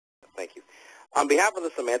Thank you. On behalf of the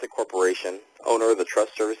Symantec Corporation, owner of the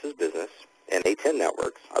Trust Services business and A10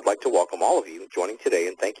 Networks, I'd like to welcome all of you joining today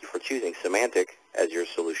and thank you for choosing Symantec as your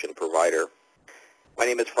solution provider. My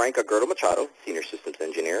name is Frank Agurto Machado, Senior Systems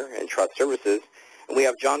Engineer in Trust Services, and we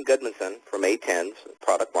have John Gudmundson from A10's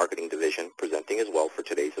Product Marketing Division presenting as well for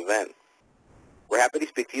today's event. We're happy to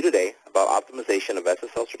speak to you today about optimization of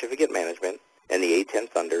SSL certificate management and the A10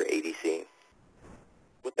 Thunder ADC.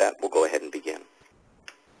 With that, we'll go ahead and begin.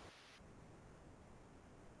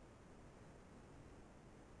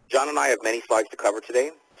 John and I have many slides to cover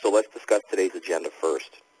today, so let's discuss today's agenda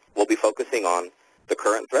first. We'll be focusing on the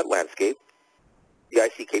current threat landscape, the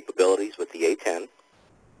IC capabilities with the A10,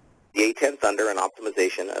 the A10 Thunder and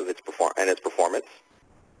optimization of its performance.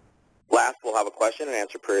 Last, we'll have a question and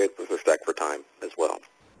answer period with respect for time as well.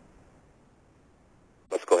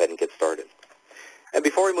 Let's go ahead and get started. And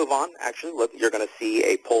before we move on, actually, look, you're going to see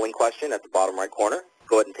a polling question at the bottom right corner.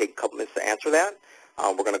 Go ahead and take a couple minutes to answer that.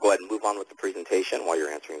 We're going to go ahead and move on with the presentation while you're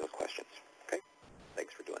answering those questions. Okay?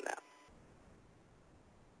 Thanks for doing that.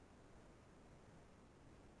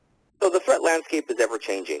 So the threat landscape is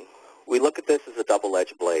ever-changing. We look at this as a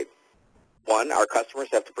double-edged blade. One, our customers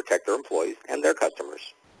have to protect their employees and their customers.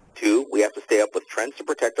 Two, we have to stay up with trends to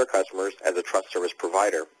protect our customers as a trust service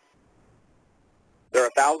provider. There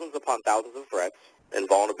are thousands upon thousands of threats and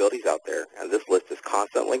vulnerabilities out there, and this list is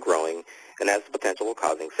constantly growing and has the potential of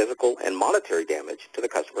causing physical and monetary damage to the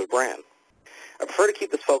customer's brand. I prefer to keep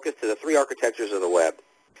this focused to the three architectures of the web: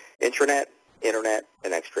 intranet, internet,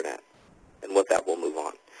 and extranet. And with that, we'll move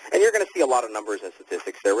on. And you're going to see a lot of numbers and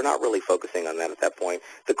statistics there. We're not really focusing on that at that point.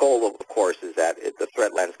 The goal, of course, is that the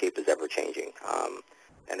threat landscape is ever-changing.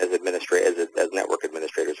 And as network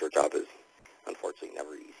administrators, our job is unfortunately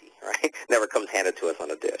never easy, right? Never comes handed to us on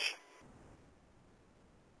a dish.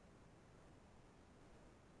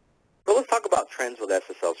 So let's talk about trends with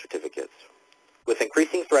SSL certificates. With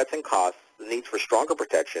increasing threats and costs, the need for stronger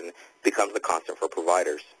protection becomes the constant for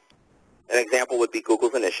providers. An example would be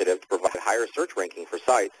Google's initiative to provide higher search ranking for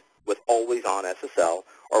sites with always-on SSL,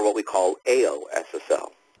 or what we call AO SSL.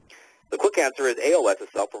 The quick answer is AO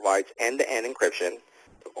SSL provides end-to-end encryption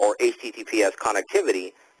or HTTPS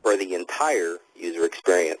connectivity for the entire user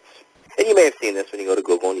experience. And you may have seen this when you go to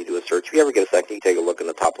Google and you do a search. If you ever get a second, you take a look in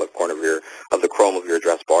the top left corner of the Chrome of your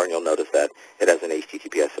address bar, and you'll notice that it has an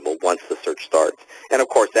HTTPS symbol once the search starts. And of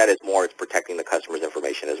course, that is more, it's protecting the customer's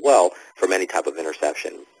information as well from any type of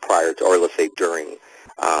interception prior to, or let's say during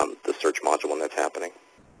the search module when that's happening.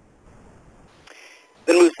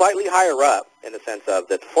 Then move slightly higher up in the sense of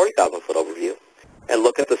the 40,000-foot overview and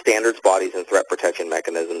look at the standards bodies and threat protection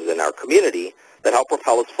mechanisms in our community that help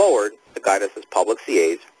propel us forward to guide us as public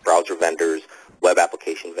CAs, browser vendors, web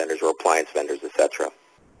application vendors, or appliance vendors, etc.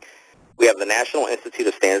 We have the National Institute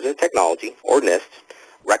of Standards and Technology, or NIST,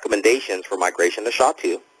 recommendations for migration to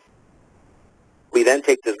SHA-2. We then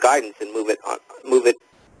take this guidance and move it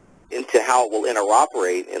into how it will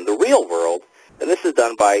interoperate in the real world, and this is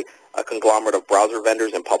done by a conglomerate of browser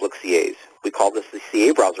vendors and public CAs. We call this the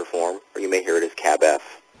CA browser form, or you may hear it as CABF.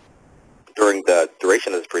 During the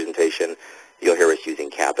duration of this presentation, you'll hear us using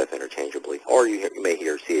CABF interchangeably, or you may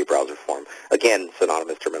hear CA browser form. Again,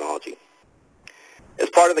 synonymous terminology. As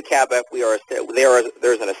part of the CABF,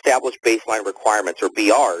 there's an established baseline requirements, or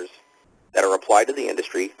BRs, that are applied to the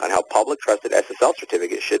industry on how public trusted SSL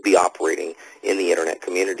certificates should be operating in the Internet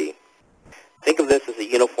community. Think of this as a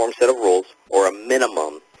uniform set of rules, or a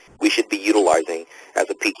minimum we should be utilizing as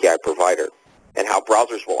a PKI provider, and how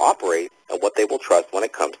browsers will operate and what they will trust when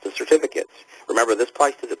it comes to certificates. Remember, this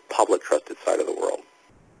applies to the public trusted side of the world.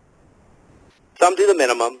 Some do the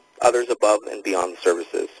minimum, others above and beyond the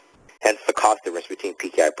services, hence the cost difference between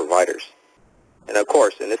PKI providers. And of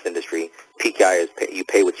course, in this industry, PKI is you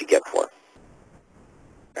pay what you get for.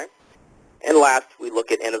 Okay? And last, we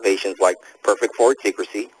look at innovations like perfect forward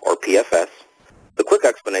secrecy, or PFS. The quick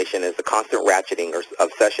explanation is the constant ratcheting of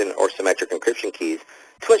session or symmetric encryption keys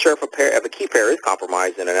to ensure if a key pair is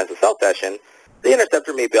compromised in an SSL session, the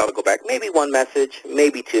interceptor may be able to go back maybe one message,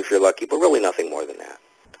 maybe two if you're lucky, but really nothing more than that.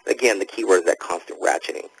 Again, the key word is that constant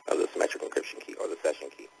ratcheting of the symmetric encryption key or the session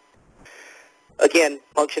key. Again,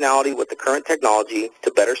 functionality with the current technology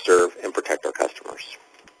to better serve and protect our customers.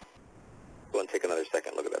 Go and take another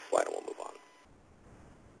second, look at that slide, and we'll move on.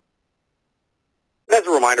 And as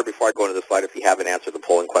a reminder, before I go into the slide, if you haven't answered the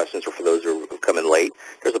polling questions, or for those who have come in late,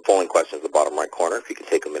 there's a polling question at the bottom right corner. If you could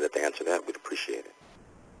take a minute to answer that, we'd appreciate it.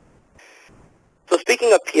 So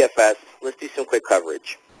speaking of PFS, let's do some quick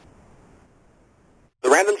coverage. The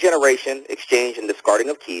random generation, exchange, and discarding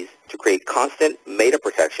of keys to create constant meta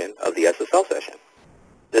protection of the SSL session.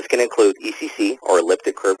 This can include ECC, or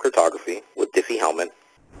elliptic curve cryptography, with Diffie-Hellman,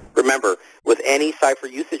 Remember, with any cipher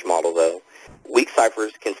usage model, though, weak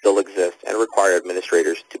ciphers can still exist and require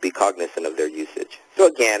administrators to be cognizant of their usage. So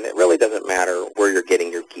again, it really doesn't matter where you're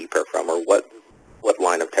getting your key pair from or what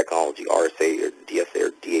line of technology, RSA or DSA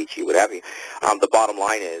or DHE, what have you. The bottom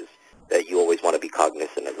line is that you always want to be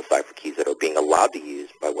cognizant of the cipher keys that are being allowed to use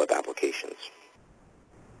by web applications.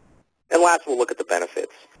 And last, we'll look at the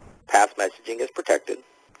benefits. Pass messaging is protected,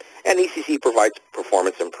 and ECC provides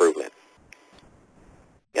performance improvement.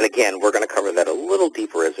 And again, we're going to cover that a little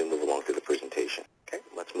deeper as we move along through the presentation. Okay,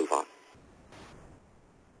 let's move on.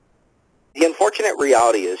 The unfortunate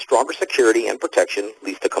reality is stronger security and protection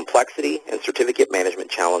leads to complexity and certificate management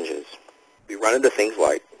challenges. We run into things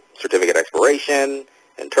like certificate expiration,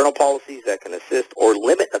 internal policies that can assist or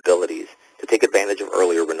limit abilities to take advantage of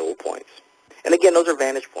earlier renewal points. And again, those are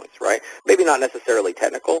vantage points, right? Maybe not necessarily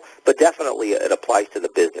technical, but definitely it applies to the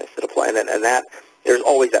business. And that there's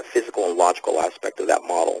always that physical and logical aspect of that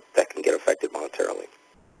model that can get affected monetarily.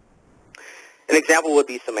 An example would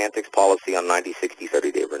be Symantec's policy on 90, 60,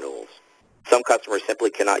 30-day renewals. Some customers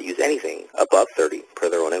simply cannot use anything above 30 per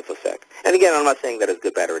their own InfoSec. And again, I'm not saying that it's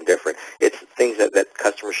good, bad, or indifferent. It's things that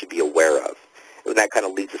customers should be aware of. And that kind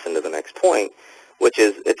of leads us into the next point, which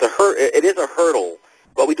is it is a hurdle,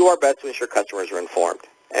 but we do our best to ensure customers are informed.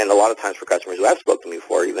 And a lot of times for customers who have spoken to me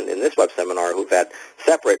before, even in this web seminar, who've had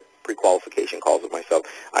separate pre-qualification calls with myself,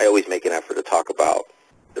 I always make an effort to talk about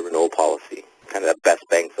the renewal policy, kind of that best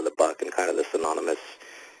bang for the buck and kind of the synonymous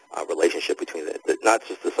relationship between not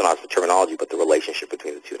just the synonymous terminology, but the relationship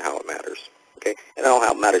between the two and how it matters. Okay, and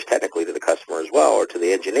how it matters technically to the customer as well, or to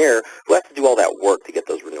the engineer who has to do all that work to get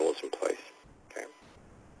those renewals in place. Okay,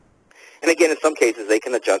 and again, in some cases, they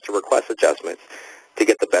can adjust or request adjustments to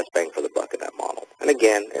get the best bang for the buck in that model. And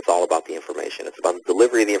again, it's all about the information. It's about the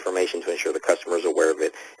delivery of the information to ensure the customer is aware of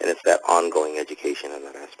it, and it's that ongoing education in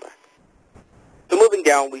that aspect. So moving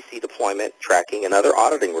down, we see deployment, tracking, and other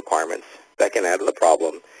auditing requirements that can add to the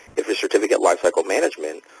problem if your certificate lifecycle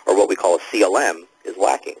management, or what we call a CLM, is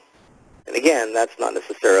lacking. And again, that's not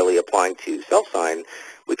necessarily applying to self-sign.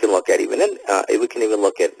 We can look at we can even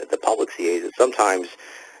look at the public CAs. And sometimes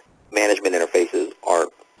management interfaces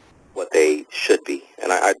aren't what they should be.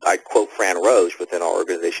 And I quote Fran Roche within our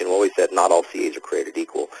organization, who always said, not all CAs are created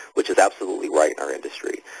equal, which is absolutely right in our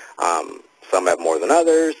industry. Some have more than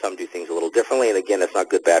others, some do things a little differently, and again, it's not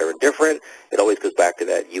good, bad, or indifferent. It always goes back to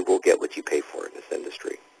that you will get what you pay for in this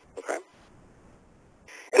industry. Okay?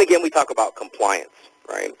 And again, we talk about compliance,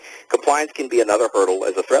 right? Compliance can be another hurdle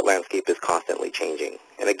as the threat landscape is constantly changing.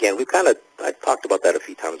 And again, I talked about that a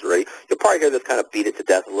few times already. You'll probably hear this kind of beat it to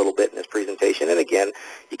death a little bit in this presentation. And again,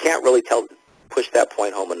 you can't really push that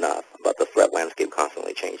point home enough about the threat landscape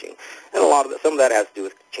constantly changing. And some of that has to do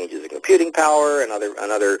with changes in computing power and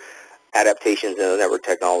other adaptations in the network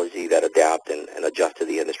technology that adapt and adjust to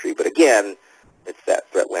the industry. But again, it's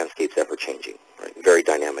that threat landscape's ever changing, right? Very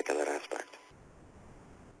dynamic in that aspect.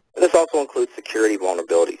 And this also includes security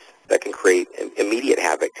vulnerabilities that can create immediate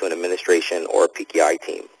havoc to an administration or a PKI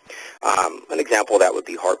team. An example of that would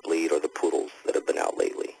be Heartbleed or the Poodles that have been out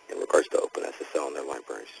lately in regards to Open SSL in their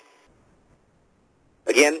libraries.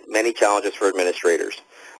 Again, many challenges for administrators,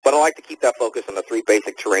 but I like to keep that focus on the three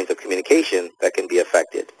basic terrains of communication that can be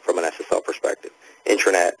affected from an SSL perspective: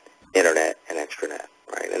 intranet, internet, and extranet.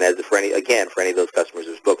 Right? And as for any of those customers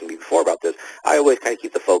who've spoken to me before about this, I always kind of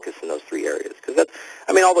keep the focus in those three areas, because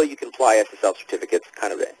although you can apply SSL certificates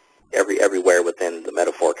kind of everywhere within the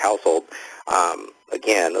metaphoric household,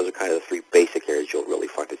 again, those are kind of the three basic areas you'll really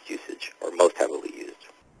find its usage or most heavily used.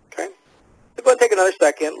 Okay? So go ahead and take another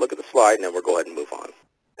second, look at the slide, and then we'll go ahead and move on.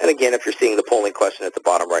 And again, if you're seeing the polling question at the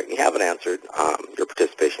bottom right and you haven't answered, your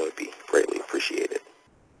participation would be greatly appreciated.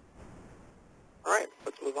 All right,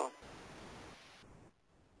 let's move on.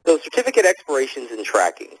 So certificate expirations and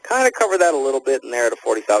tracking. Kind of cover that a little bit in there at a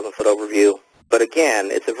 40,000-foot overview. But again,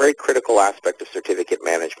 it's a very critical aspect of certificate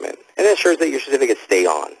management. And it ensures that your certificates stay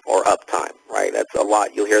on, or uptime, right? That's a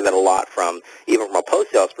lot. You'll hear that a lot even from a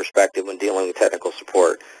post-sales perspective when dealing with technical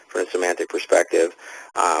support from a Symantec perspective,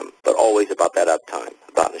 but always about that uptime,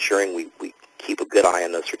 about ensuring we keep a good eye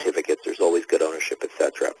on those certificates. There's always good ownership,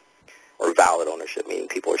 etc. Or valid ownership, meaning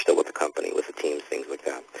people are still with the company, with the teams, things like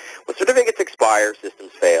that. When certificates expire,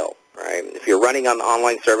 systems fail, right? If you're running on the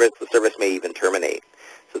online service, the service may even terminate.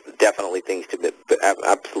 So it's definitely things to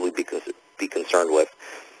absolutely be concerned with.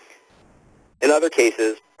 In other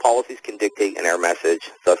cases, policies can dictate an error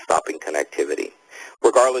message, thus stopping connectivity.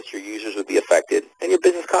 Regardless, your users would be affected, and your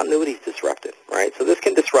business continuity is disrupted, right? So this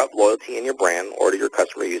can disrupt loyalty in your brand or to your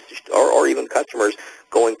customer usage, or even customers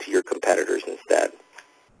going to your competitors instead.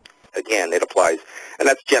 Again, it applies, and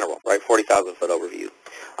that's general, right? 40,000-foot overview,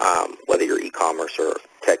 whether you're e-commerce or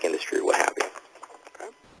tech industry or what have you.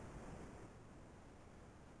 Okay.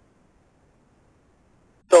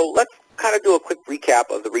 So let's kind of do a quick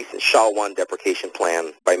recap of the recent SHA-1 deprecation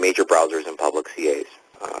plan by major browsers and public CAs.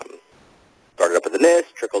 Started up at the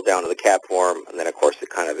NIST, trickled down to the CAD form, and then of course it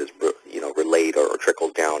kind of is, relayed or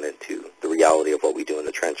trickles down into the reality of what we do in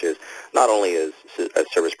the trenches, not only as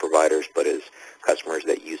service providers, but as customers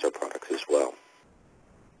that use our products as well.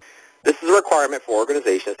 This is a requirement for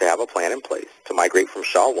organizations to have a plan in place to migrate from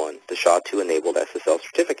SHA-1 to SHA-2 enabled SSL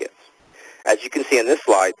certificates. As you can see in this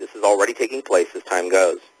slide, this is already taking place as time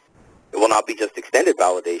goes. It will not be just extended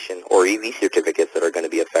validation or EV certificates that are going to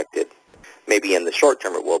be affected. Maybe in the short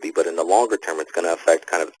term it will be, but in the longer term it's going to affect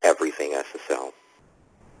kind of everything SSL.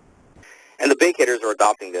 And the big hitters are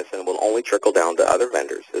adopting this and will only trickle down to other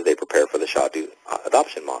vendors as they prepare for the SHA-2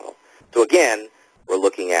 adoption model. So again, we're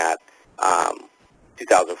looking at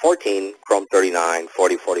 2014, Chrome 39,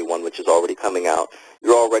 4041, which is already coming out.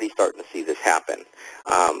 You're already starting to see this happen.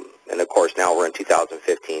 And of course now we're in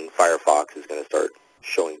 2015. Firefox is going to start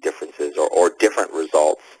showing differences or different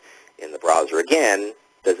results in the browser. Again,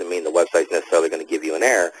 doesn't mean the website's necessarily going to give you an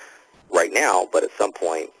error right now, but at some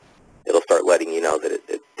point it'll start letting you know that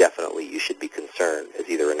it definitely you should be concerned as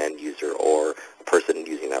either an end user or a person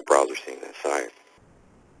using that browser seeing that site.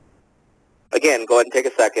 Again, go ahead and take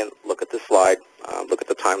a second, look at this slide, look at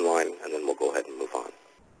the timeline, and then we'll go ahead and move on.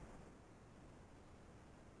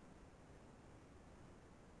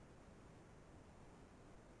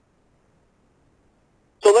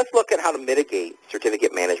 So let's look at how to mitigate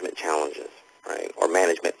certificate management challenges, right, or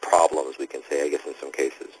management problems, we can say, I guess, in some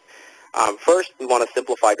cases. First, we want to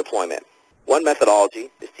simplify deployment. One methodology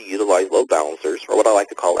is to utilize load balancers, or what I like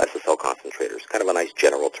to call SSL concentrators, kind of a nice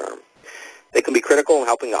general term. They can be critical in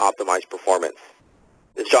helping to optimize performance.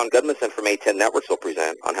 This John Goodmanson from A10 Networks will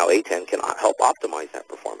present on how A10 can help optimize that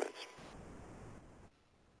performance.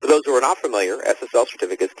 For those who are not familiar, SSL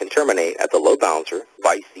certificates can terminate at the load balancer,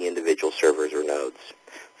 vice the individual servers or nodes,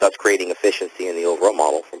 thus creating efficiency in the overall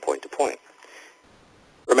model from point to point.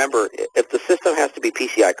 Remember, if the system has to be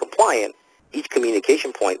PCI compliant, each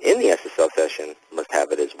communication point in the SSL session must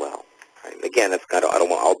have it as well. Right? Again, that's kind of,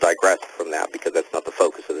 I'll digress from that because that's not the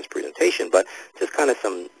focus of this presentation, but just kind of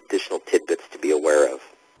some additional tidbits to be aware of.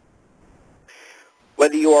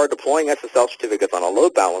 Whether you are deploying SSL certificates on a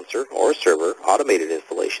load balancer or a server, automated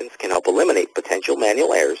installations can help eliminate potential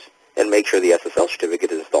manual errors and make sure the SSL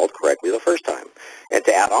certificate is installed correctly the first time. And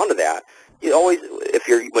to add on to that, you always,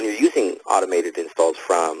 when you're using automated installs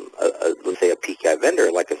from, let's say, a PKI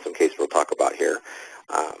vendor, like in some cases we'll talk about here,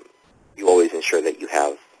 you always ensure that you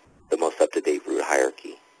have the most up-to-date root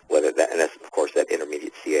hierarchy, whether that, and that's, of course, that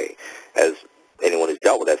intermediate CA. As anyone who's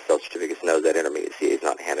dealt with SSL certificates knows, that intermediate CA is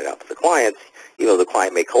not handed out to the clients. Even though the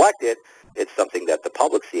client may collect it, it's something that the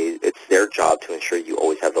public CA, it's their job to ensure you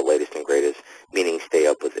always have the latest and greatest, meaning staying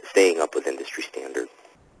up with industry standard.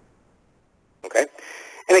 Okay?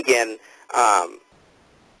 And again,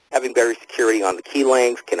 having better security on the key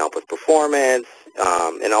links can help with performance,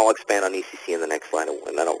 and I'll expand on ECC in the next slide,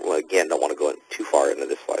 and I don't want to go too far into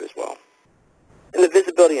this slide as well. And the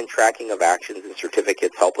visibility and tracking of actions and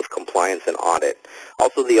certificates help with compliance and audit.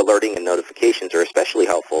 Also, the alerting and notifications are especially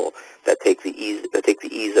helpful that take the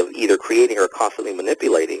ease of either creating or constantly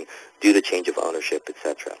manipulating due to change of ownership,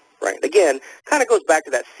 etc. Right? Again, kind of goes back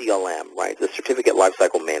to that CLM, right? The Certificate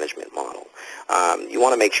Lifecycle Management model. You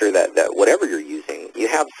want to make sure that whatever you're using, you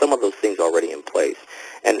have some of those things already in place.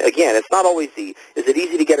 And again, it's not always is it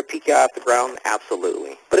easy to get a PKI off the ground?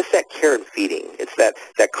 Absolutely. But it's that care and feeding. It's that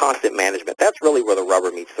constant management. That's really where the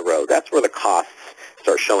rubber meets the road. That's where the costs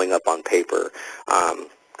start showing up on paper. Because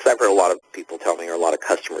I've heard a lot of people tell me, or a lot of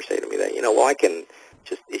customers say to me that, well, I can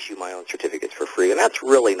just issue my own certificates for free. And that's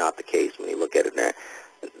really not the case when you look at it.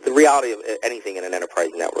 The reality of anything in an enterprise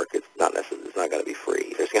network, it's not going to be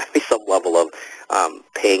free. There's going to be some level of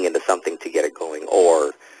paying into something to get it going,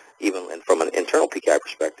 or even from an internal PKI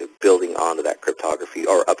perspective, building onto that cryptography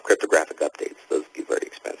or cryptographic updates. Those can be very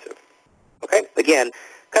expensive. Okay, again,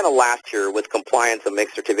 kind of last here, with compliance, a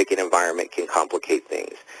mixed certificate environment can complicate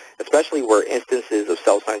things, especially where instances of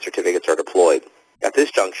self-signed certificates are deployed. At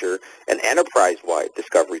this juncture, an enterprise-wide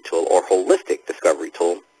discovery tool or holistic discovery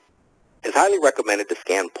tool is highly recommended to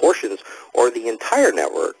scan portions or the entire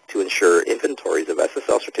network to ensure inventories of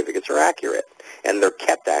SSL certificates are accurate, and they're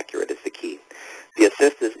kept accurate is the key. The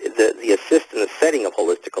assist in the setting of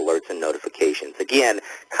holistic alerts and notifications. Again,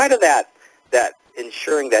 kind of that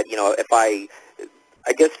ensuring that, if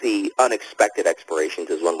I guess the unexpected expirations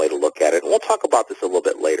is one way to look at it. And we'll talk about this a little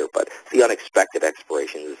bit later, but the unexpected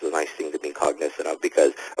expirations is a nice thing to be cognizant of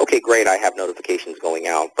because, okay, great, I have notifications going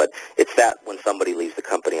out, but it's that when somebody leaves the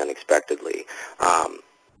company unexpectedly.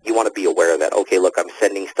 want to be aware of that. Okay, look, I'm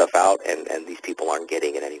sending stuff out, and these people aren't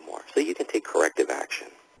getting it anymore. So you can take corrective action.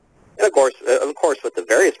 And of course, with the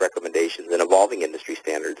various recommendations and evolving industry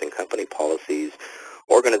standards and company policies,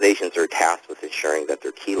 organizations are tasked with ensuring that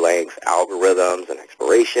their key lengths, algorithms, and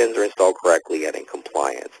expirations are installed correctly and in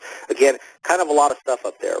compliance. Again, kind of a lot of stuff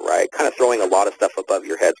up there, right? Kind of throwing a lot of stuff above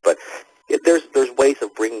your heads, but there's ways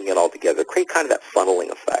of bringing it all together, create kind of that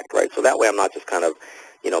funneling effect, right? So that way I'm not just kind of,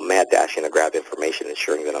 mad dashing to grab information,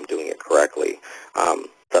 ensuring that I'm doing it correctly,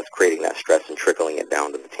 thus creating that stress and trickling it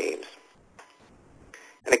down to the teams.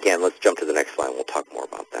 And again, let's jump to the next slide and we'll talk more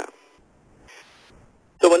about that.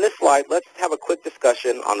 So in this slide, let's have a quick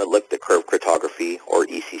discussion on elliptic curve cryptography, or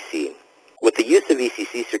ECC. With the use of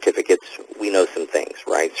ECC certificates, we know some things,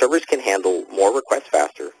 right? Servers can handle more requests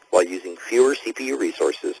faster while using fewer CPU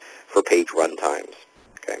resources for page run times.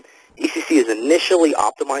 Okay? ECC is initially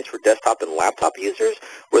optimized for desktop and laptop users,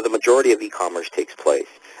 where the majority of e-commerce takes place.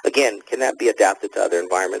 Again, can that be adapted to other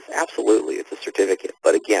environments? Absolutely, it's a certificate.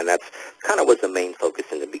 But again, that's kind of was the main focus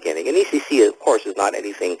in the beginning. And ECC, of course, is not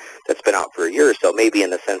anything that's been out for a year or so, maybe in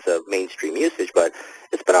the sense of mainstream usage, but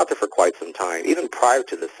it's been out there for quite some time. Even prior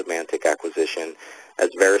to the Symantec acquisition, as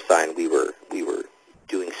VeriSign, we were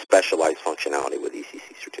doing specialized functionality with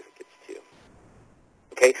ECC certificates too.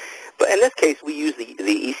 Okay, but in this case, we use the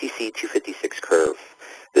ECC 256 curve.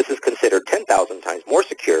 This is considered 10,000 times more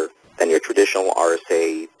secure than your traditional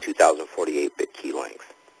RSA 2048-bit key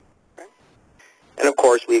length. Okay? And of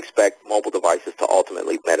course, we expect mobile devices to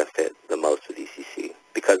ultimately benefit the most with ECC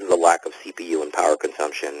because of the lack of CPU and power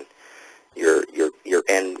consumption.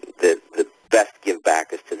 The best give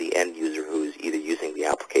back is to the end user who's either using the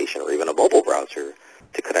application or even a mobile browser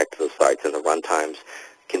to connect to those sites, and the run times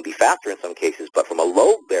can be faster in some cases, but from a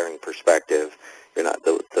load-bearing perspective,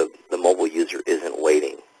 the mobile user isn't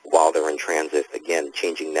waiting while they're in transit, again,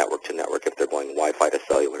 changing network to network if they're going Wi-Fi to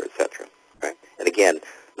cellular, etc. Right? And again,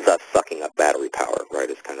 thus sucking up battery power, right,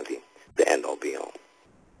 is kind of the end-all be-all.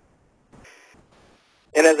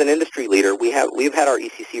 And as an industry leader, we've had our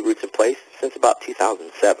ECC roots in place since about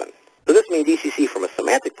 2007. So this means ECC from a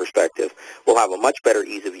semantic perspective will have a much better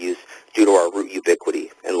ease of use due to our root ubiquity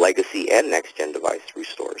and legacy and next-gen device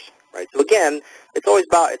restores. Right? So again, it's always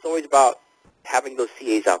about having those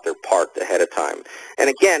CAs out there parked ahead of time. And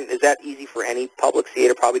again, is that easy for any public CA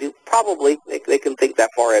to probably do? Probably. They can think that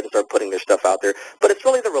far ahead and start putting their stuff out there. But it's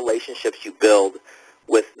really the relationships you build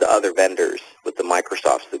with the other vendors, with the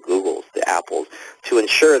Microsofts, the Googles, the Apples, to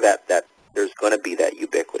ensure that there's going to be that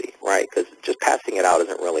ubiquity, right? Because just passing it out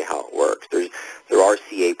isn't really how it works. There are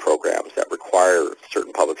CA programs that require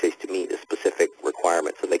certain public CAs to meet a specific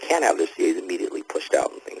requirement, so they can't have their CAs immediately pushed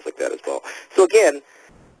out and things like that as well. So again,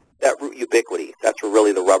 that root ubiquity, that's where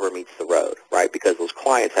really the rubber meets the road, right? Because those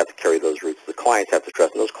clients have to carry those roots. The clients have to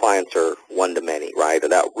trust, and those clients are one-to-many, right? Or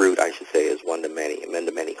that root, I should say, is one-to-many,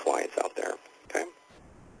 many clients out there, okay?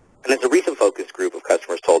 And as a recent focus group of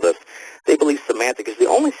customers told us, they believe Symantec is the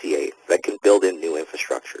only CA that can build in new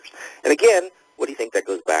infrastructures. And again, what do you think that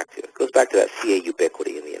goes back to? It goes back to that CA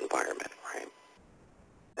ubiquity in the environment, right?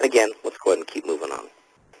 And again, let's go ahead and keep moving on.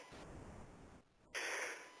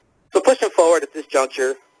 So pushing forward at this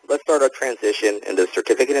juncture, let's start our transition into the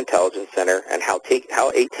Certificate Intelligence Center and how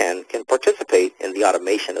A10 can participate in the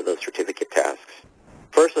automation of those certificate tasks.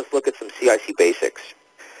 First, let's look at some CIC basics.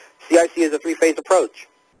 CIC is a three-phase approach.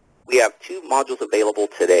 We have two modules available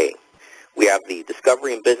today. We have the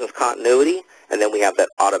discovery and business continuity, and then we have that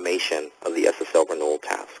automation of the SSL renewal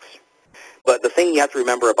tasks. But the thing you have to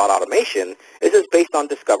remember about automation is it's based on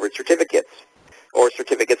discovered certificates, or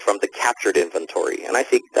certificates from the captured inventory. And I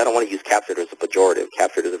think I don't want to use captured as a pejorative.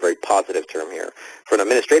 Captured is a very positive term here. From an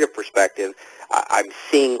administrative perspective, I'm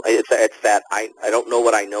seeing it's that I don't know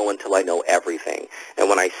what I know until I know everything. And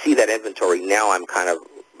when I see that inventory, now I'm kind of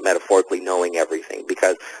metaphorically knowing everything,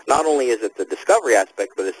 because not only is it the discovery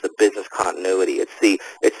aspect, but it's the business continuity. It's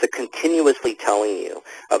the continuously telling you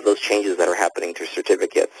of those changes that are happening to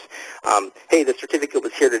certificates. Hey, the certificate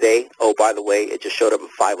was here today. Oh, by the way, it just showed up in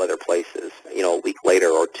 5 other places, a week later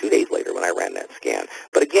or 2 days later when I ran that scan.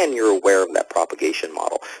 But again, you're aware of that propagation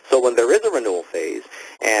model. So when there is a renewal phase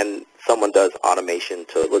and someone does automation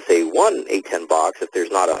to, let's say, one A10 box, if there's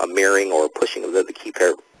not a mirroring or pushing of the key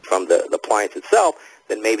pair from the appliance itself,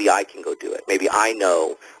 then maybe I can go do it. Maybe I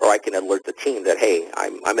know, or I can alert the team that, hey,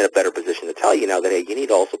 I'm in a better position to tell you now that, hey, you need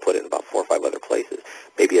to also put it in about 4 or 5 other places.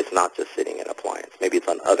 Maybe it's not just sitting in appliance. Maybe it's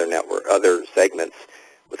on other segments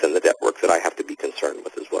within the network that I have to be concerned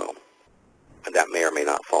with as well. And that may or may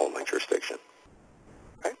not fall in my jurisdiction.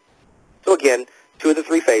 Okay? So again, 2 of the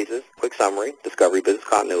 3 phases, quick summary, discovery, business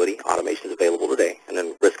continuity, automation is available today, and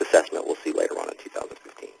then risk assessment we'll see later on in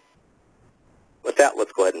 2015. With that,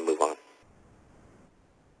 let's go ahead and move on.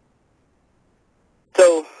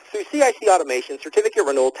 So through CIC automation, certificate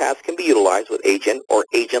renewal tasks can be utilized with agent or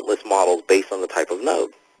agentless models based on the type of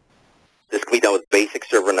node. This can be done with basic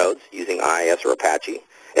server nodes using IIS or Apache,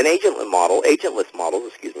 an agentless models,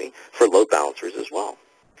 for load balancers as well.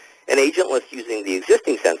 An agentless using the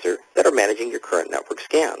existing sensor that are managing your current network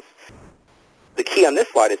scans. The key on this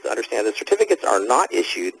slide is to understand that certificates are not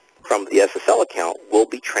issued from the SSL account will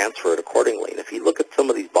be transferred accordingly. And if you look at some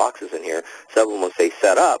of these boxes in here, some of them will say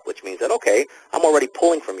set up, which means that, okay, I'm already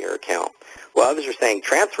pulling from your account. While others are saying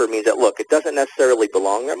transfer means that, look, it doesn't necessarily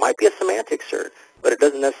belong there. It might be a Symantec cert, but it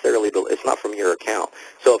doesn't necessarily, it's not from your account.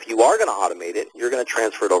 So if you are going to automate it, you're going to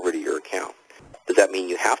transfer it over to your account. Does that mean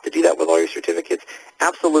you have to do that with all your certificates?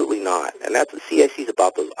 Absolutely not. And that's what CIC is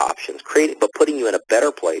about, those options, but putting you in a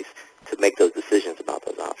better place to make those decisions about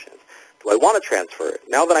those options. Do I want to transfer it?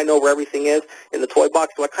 Now that I know where everything is in the toy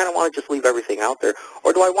box, do I kind of want to just leave everything out there?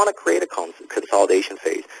 Or do I want to create a consolidation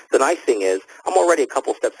phase? The nice thing is I'm already a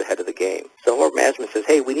couple steps ahead of the game. So our management says,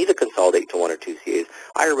 hey, we need to consolidate to 1 or 2 CAs.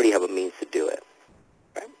 I already have a means to do it.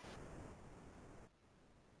 Okay?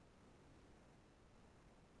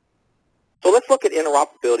 So let's look at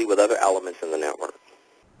interoperability with other elements in the network.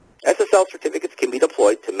 SSL certificates can be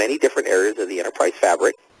deployed to many different areas of the enterprise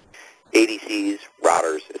fabric. ADCs,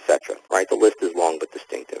 routers, etc. Right? The list is long but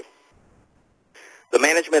distinctive. The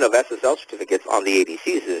management of SSL certificates on the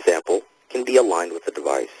ADCs, as an example, can be aligned with the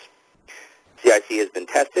device. CIC has been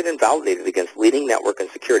tested and validated against leading network and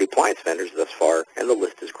security appliance vendors thus far, and the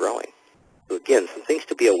list is growing. So again, some things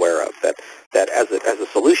to be aware of that as a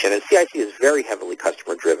solution, and CIC is very heavily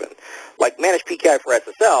customer driven. Like managed PKI for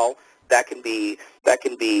SSL, that can be,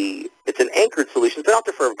 it's an anchored solution. It's been out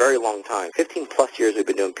there for a very long time. 15 plus years we've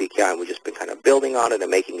been doing PKI, and we've just been kind of building on it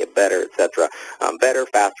and making it better, etc. Better,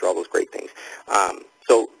 faster, all those great things.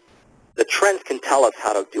 So the trends can tell us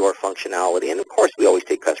how to do our functionality, and of course we always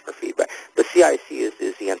take customer feedback. The CIC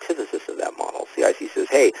is the antithesis of that model. CIC says,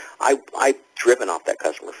 hey, I've driven off that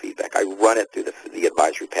customer feedback. I run it through the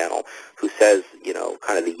advisory panel who says, you know,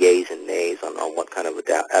 kind of the yays and nays on what kind of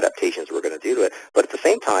adaptations we're going to do to it. But at the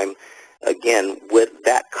same time, again, with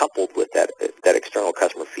that coupled with that external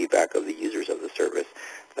customer feedback of the users of the service,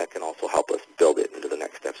 that can also help us build it into the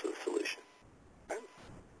next steps of the solution. Right?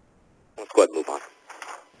 Let's go ahead and move on.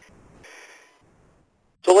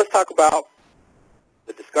 So let's talk about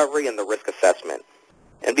the discovery and the risk assessment.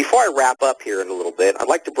 And before I wrap up here in a little bit, I'd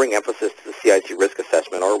like to bring emphasis to the CIC risk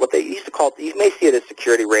assessment, or what they used to call, you may see it as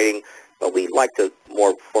security rating, but we like to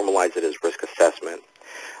more formalize it as risk assessment.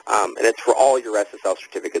 And it's for all your SSL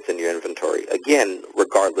certificates in your inventory. Again,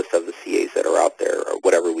 regardless of the CAs that are out there, or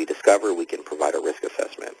whatever we discover, we can provide a risk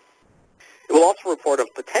assessment. It will also report on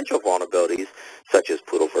potential vulnerabilities, such as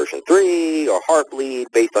Poodle version 3 or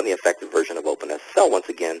Heartbleed, based on the effective version of OpenSSL, once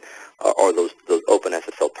again, or those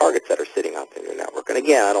OpenSSL targets that are sitting out there in your network. And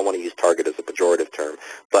again, I don't want to use target as a pejorative term,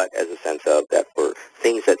 but as a sense of that for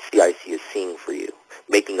things that CIC is seeing for you,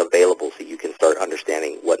 making available so you can start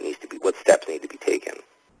understanding what steps need to be taken.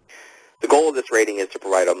 The goal of this rating is to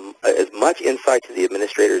provide as much insight to the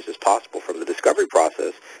administrators as possible from the discovery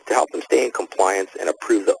process to help them stay in compliance and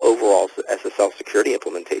improve the overall SSL security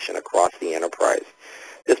implementation across the enterprise.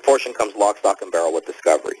 This portion comes lock, stock, and barrel with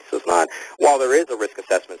discovery. So it's not, while there is a risk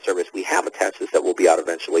assessment service we have attached to this that will be out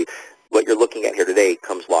eventually, what you're looking at here today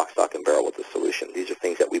comes lock, stock, and barrel with the solution. These are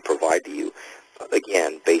things that we provide to you,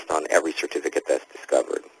 again, based on every certificate that's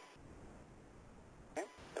discovered. Okay.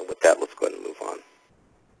 And with that, let's go ahead and move on.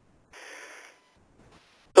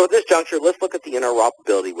 So at this juncture, let's look at the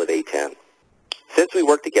interoperability with A10. Since we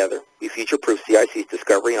work together, we future-proof CIC's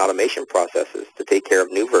discovery and automation processes to take care of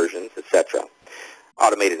new versions, etc.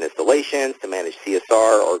 Automated installations to manage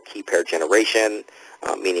CSR or key pair generation,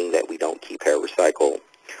 meaning that we don't key pair recycle,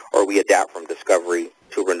 or we adapt from discovery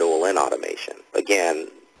to renewal and automation. Again,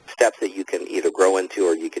 steps that you can either grow into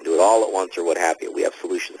or you can do it all at once or what have you. We have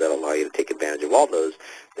solutions that allow you to take advantage of all those.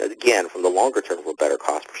 Again, from the longer term, from a better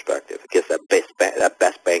cost perspective, it gets that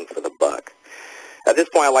best bang for the buck. At this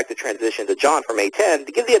point, I'd like to transition to John from A10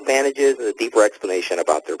 to give the advantages and a deeper explanation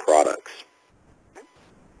about their products.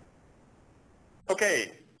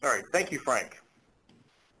 Okay. All right. Thank you, Frank.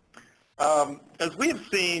 As we have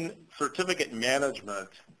seen, certificate management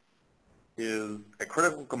is a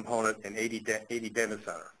critical component in AD Data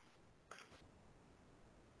Center.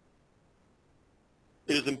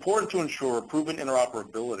 It is important to ensure proven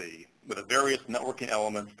interoperability with the various networking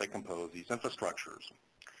elements that compose these infrastructures.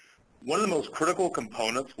 One of the most critical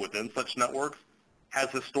components within such networks has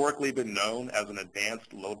historically been known as an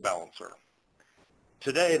advanced load balancer.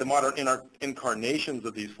 Today, the modern incarnations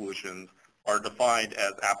of these solutions are defined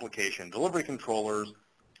as application delivery controllers,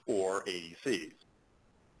 or ADCs.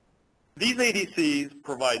 These ADCs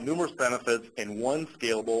provide numerous benefits in one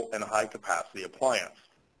scalable and high-capacity appliance.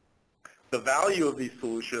 The value of these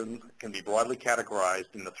solutions can be broadly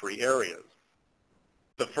categorized into three areas.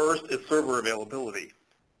 The first is server availability.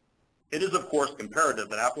 It is, of course, imperative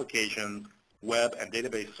that applications, web, and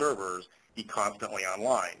database servers be constantly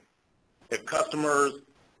online. If customers,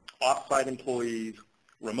 off-site employees,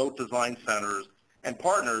 remote design centers, and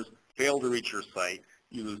partners fail to reach your site,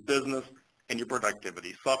 you lose business and your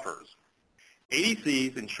productivity suffers.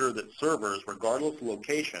 ADCs ensure that servers, regardless of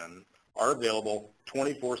location, are available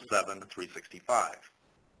 24/7, 365.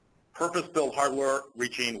 Purpose-built hardware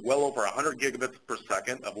reaching well over 100 gigabits per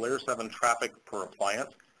second of layer 7 traffic per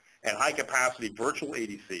appliance, and high-capacity virtual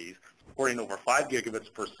ADCs supporting over 5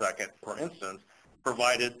 gigabits per second per instance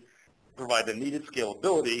provide the needed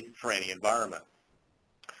scalability for any environment.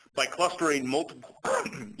 By clustering multiple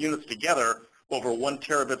units together, over 1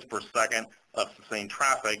 terabits per second of sustained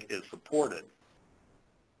traffic is supported.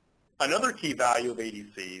 Another key value of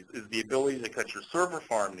ADCs is the ability to cut your server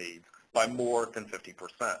farm needs by more than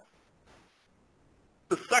 50%.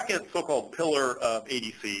 The second so-called pillar of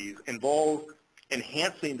ADCs involves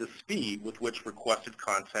enhancing the speed with which requested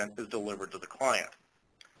content is delivered to the client.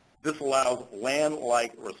 This allows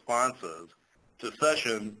LAN-like responses to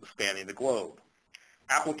sessions spanning the globe.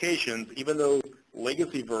 Applications, even those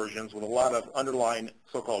legacy versions with a lot of underlying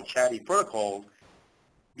so-called chatty protocols,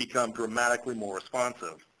 become dramatically more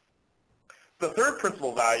responsive. The third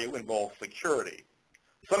principal value involves security.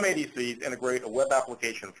 Some ADCs integrate a web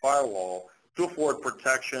application firewall to afford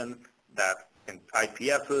protection that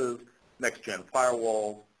IPSs, next-gen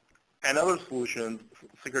firewalls, and other solutions,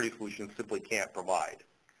 security solutions, simply can't provide.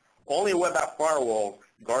 Only a web app firewall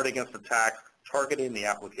guard against attacks targeting the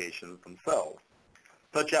applications themselves.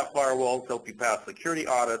 Such app firewalls help you pass security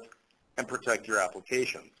audits and protect your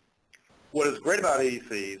applications. What is great about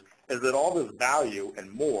ADCs is that all this value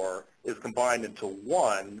and more is combined into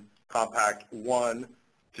one compact 1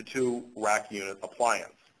 to 2 rack unit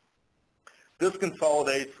appliance. This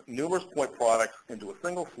consolidates numerous point products into a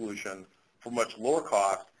single solution for much lower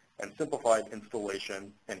cost and simplified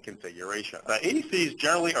installation and configuration. ADCs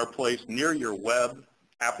generally are placed near your web,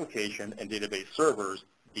 application, and database servers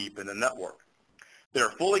deep in the network. They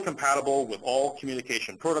are fully compatible with all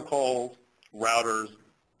communication protocols, routers,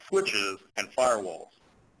 switches, and firewalls.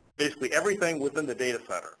 Basically everything within the data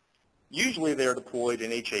center. Usually they are deployed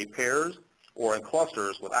in HA pairs or in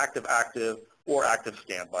clusters with active-active or active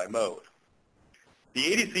standby mode. The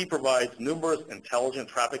ADC provides numerous intelligent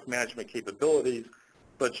traffic management capabilities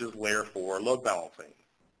such as Layer 4 load balancing.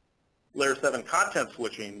 Layer 7 content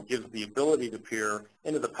switching gives the ability to peer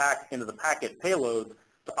into the packet payloads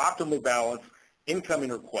to optimally balance incoming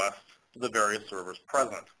requests to the various servers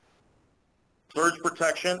present. Surge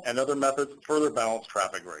protection and other methods further balance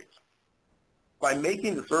traffic rates. By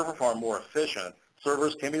making the server farm more efficient,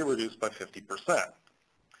 servers can be reduced by 50%.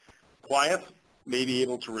 Clients may be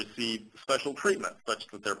able to receive special treatment such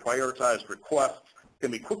that their prioritized requests can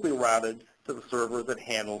be quickly routed to the server that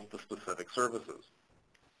handles the specific services.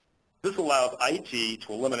 This allows IT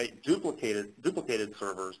to eliminate duplicated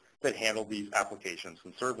servers that handle these applications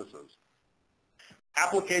and services.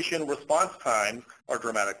 Application response times are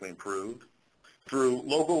dramatically improved. Through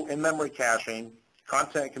local in-memory caching,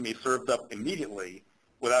 content can be served up immediately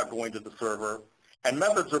without going to the server, and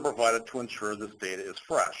methods are provided to ensure this data is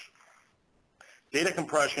fresh. Data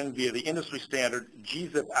compression via the industry standard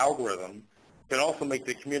gzip algorithm can also make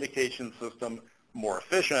the communication system more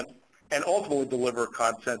efficient and ultimately deliver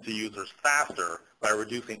content to users faster by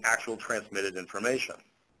reducing actual transmitted information.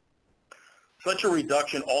 Such a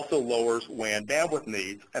reduction also lowers WAN bandwidth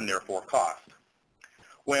needs and therefore cost.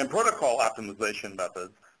 WAN protocol optimization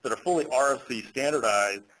methods that are fully RFC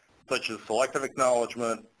standardized, such as selective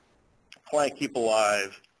acknowledgement, client keep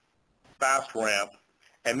alive, fast ramp,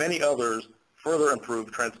 and many others further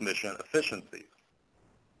improve transmission efficiencies.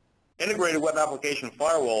 Integrated web application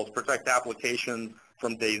firewalls protect applications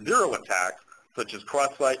from day zero attacks, such as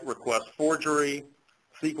cross-site request forgery,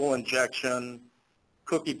 SQL injection,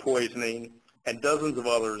 cookie poisoning, and dozens of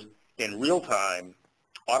others in real time,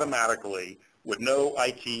 automatically, with no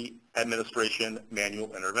IT administration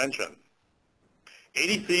manual intervention.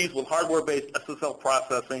 ADCs with hardware-based SSL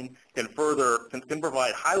processing can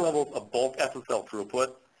provide high levels of bulk SSL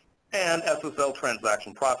throughput and SSL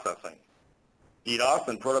transaction processing. DDoS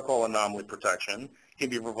and protocol anomaly protection can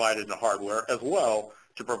be provided in hardware as well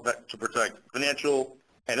to protect financial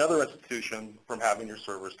and other institutions from having your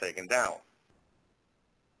servers taken down.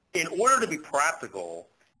 In order to be practical,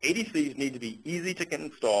 ADCs need to be easy to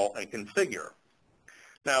install and configure.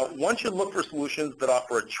 Now, one should look for solutions that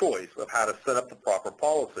offer a choice of how to set up the proper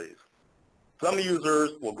policies. Some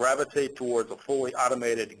users will gravitate towards a fully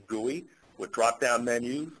automated GUI with drop-down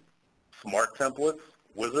menus, smart templates,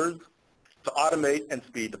 wizards, to automate and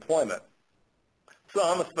speed deployment.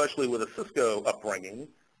 Some, especially with a Cisco upbringing,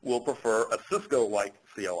 will prefer a Cisco-like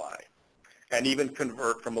CLI, and even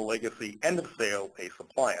convert from a legacy end-of-sale-based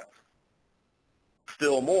appliance.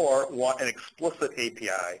 Still more want an explicit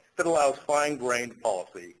API that allows fine-grained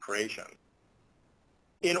policy creation.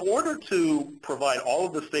 In order to provide all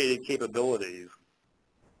of the stated capabilities,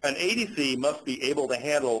 an ADC must be able to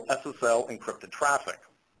handle SSL encrypted traffic.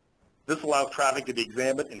 This allows traffic to be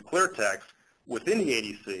examined in clear text within the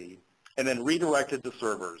ADC and then redirected to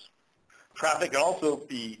servers. Traffic can also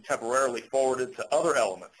be temporarily forwarded to other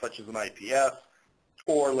elements, such as an IPS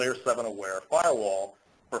or Layer 7 aware firewall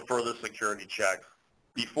for further security checks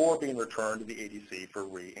before being returned to the ADC for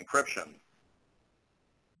re-encryption.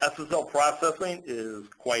 SSL processing is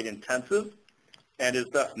quite intensive and is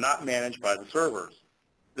best not managed by the servers.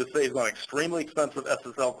 This saves on extremely expensive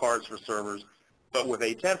SSL cards for servers, but with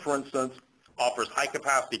A10, for instance, offers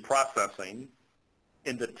high-capacity processing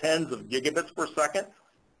in the tens of gigabits per second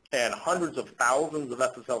and hundreds of thousands of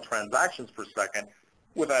SSL transactions per second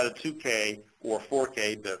with added 2K or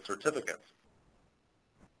 4K bit certificates.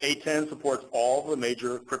 A10 supports all of the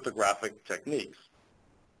major cryptographic techniques.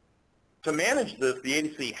 To manage this, the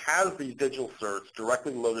ADC has these digital certs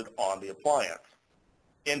directly loaded on the appliance.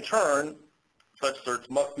 In turn, such certs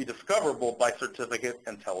must be discoverable by certificate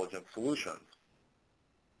intelligence solutions.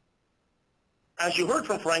 As you heard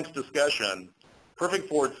from Frank's discussion, perfect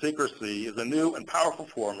forward secrecy is a new and powerful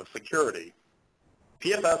form of security.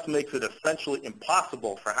 PFS makes it essentially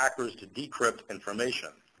impossible for hackers to decrypt information.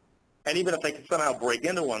 And even if they can somehow break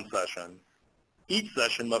into one session, each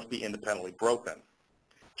session must be independently broken.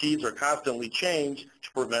 Keys are constantly changed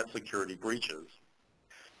to prevent security breaches.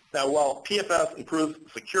 Now, while PFS improves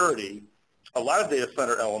security, a lot of data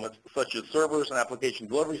center elements, such as servers and application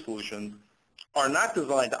delivery solutions, are not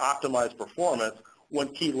designed to optimize performance when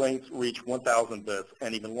key lengths reach 1,000 bits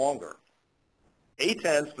and even longer.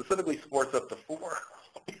 A10 specifically supports up to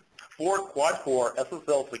four quad-core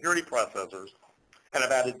SSL security processors and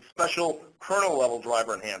have added special kernel-level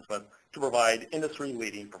driver enhancements to provide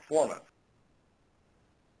industry-leading performance.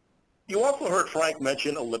 You also heard Frank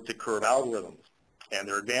mention elliptic curve algorithms and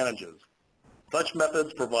their advantages. Such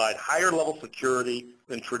methods provide higher-level security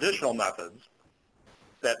than traditional methods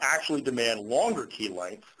that actually demand longer key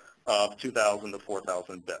lengths of 2,000 to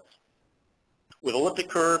 4,000 bits. With elliptic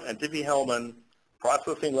curve and Diffie-Hellman,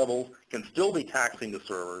 processing levels can still be taxing to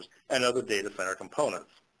servers and other data center components.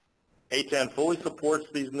 A10 fully supports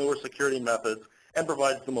these newer security methods and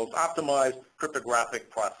provides the most optimized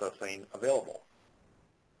cryptographic processing available.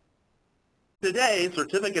 Today,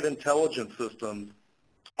 certificate intelligence systems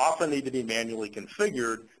often need to be manually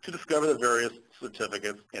configured to discover the various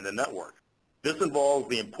certificates in the network. This involves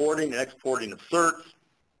the importing and exporting of certs,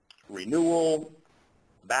 renewal,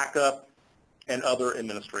 backup, and other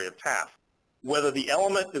administrative tasks. Whether the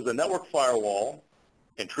element is a network firewall,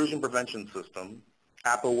 intrusion prevention system,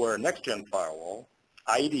 app-aware next-gen firewall,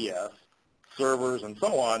 IDS, servers, and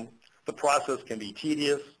so on, the process can be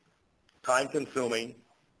tedious, time-consuming,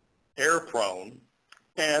 error-prone,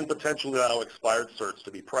 and potentially allow expired certs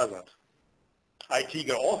to be present. IT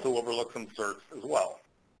can also overlook some certs as well.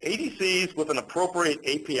 ADCs with an appropriate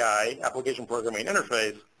API, application programming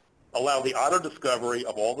interface, allow the auto-discovery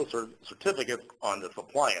of all the certificates on this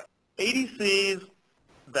appliance. ADCs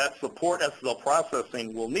that support SSL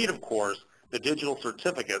processing will need, of course, the digital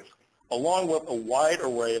certificates, along with a wide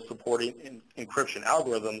array of supporting encryption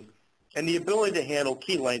algorithms and the ability to handle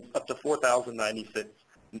key lengths up to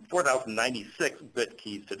 4,096 bit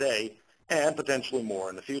keys today, and potentially more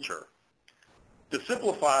in the future. To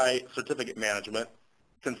simplify certificate management,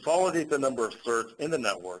 consolidate the number of certs in the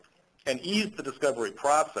network, and ease the discovery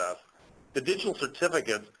process, the digital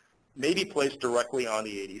certificates may be placed directly on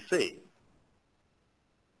the ADC.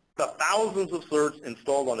 The thousands of certs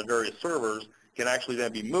installed on the various servers can actually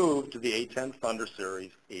then be moved to the A10 Thunder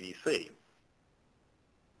Series ADC.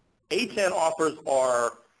 A10 offers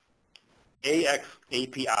our AX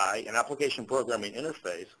API, an application programming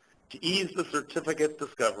interface, to ease the certificate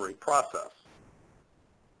discovery process.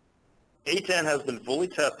 A10 has been fully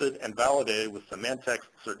tested and validated with Symantec's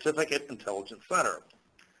Certificate Intelligence Center.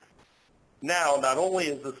 Now, not only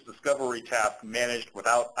is this discovery task managed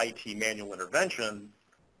without IT manual intervention,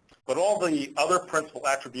 but all the other principal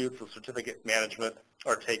attributes of certificate management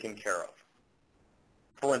are taken care of.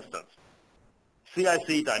 For instance,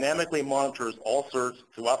 CIC dynamically monitors all certs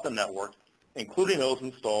throughout the network, including those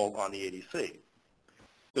installed on the ADC.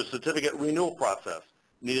 The certificate renewal process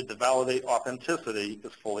needed to validate authenticity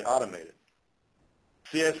is fully automated.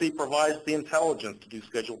 CIC provides the intelligence to do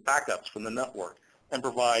scheduled backups from the network and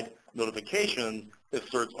provide notifications if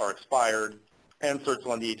certs are expired and certs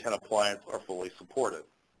on the A10 appliance are fully supported.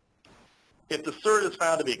 If the cert is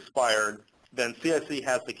found to be expired, then CIC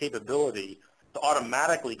has the capability to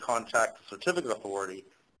automatically contact the certificate authority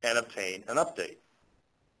and obtain an update.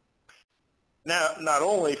 Now, not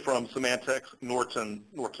only from Symantec Norton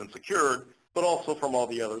Secured, but also from all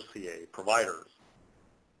the other CA providers.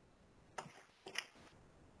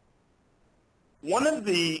 One of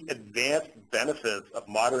the advanced benefits of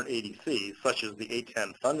modern ADCs, such as the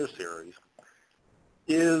A10 Thunder series,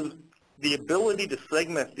 is the ability to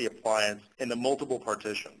segment the appliance into multiple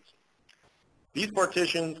partitions. These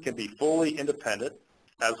partitions can be fully independent,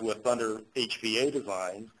 as with Thunder HVA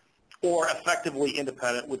designs, or effectively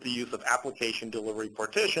independent with the use of application delivery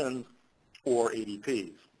partitions, or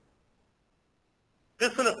ADPs.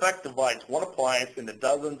 This in effect divides one appliance into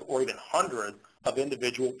dozens or even hundreds of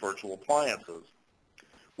individual virtual appliances.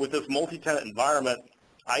 With this multi-tenant environment,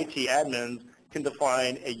 IT admins can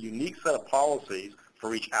define a unique set of policies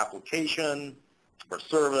for each application, or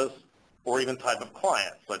service, or even type of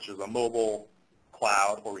client, such as a mobile,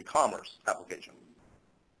 cloud, or e-commerce application.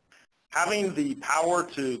 Having the power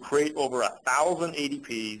to create over 1,000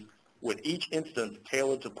 ADPs with each instance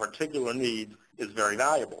tailored to particular needs is very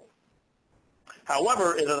valuable.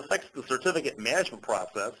 However, if it affects the certificate management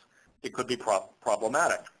process, it could be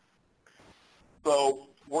problematic. So,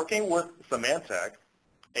 working with Symantec,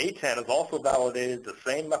 A10 has also validated the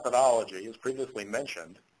same methodology as previously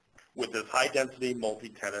mentioned with this high-density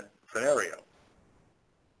multi-tenant scenario.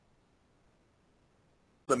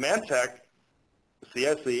 Symantec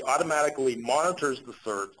CIC automatically monitors the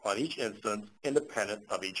certs on each instance independent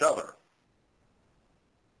of each other.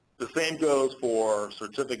 The same goes for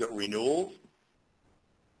certificate renewals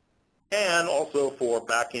and also for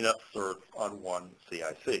backing up certs on one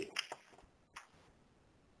CIC.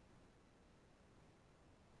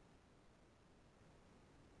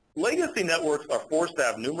 Legacy networks are forced to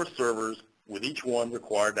have numerous servers, with each one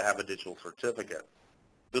required to have a digital certificate.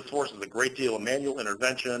 This forces a great deal of manual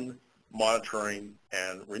intervention, monitoring,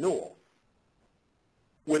 and renewal.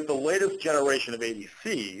 With the latest generation of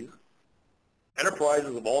ADCs,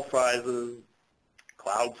 enterprises of all sizes,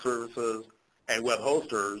 cloud services, and web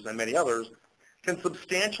hosters, and many others, can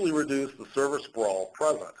substantially reduce the server sprawl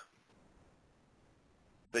present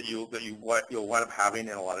that you'll wind up having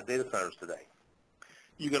in a lot of data centers today.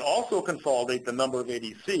 You can also consolidate the number of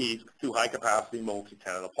ADCs to high-capacity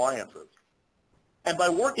multi-tenant appliances. And by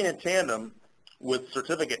working in tandem with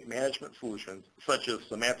certificate management solutions, such as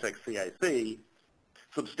Symantec CIC,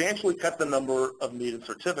 substantially cut the number of needed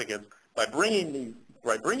certificates by bringing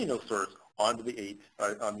those certs onto the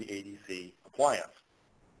ADC appliance.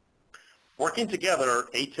 Working together,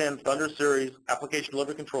 A10 Thunder Series application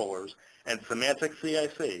delivery controllers and Symantec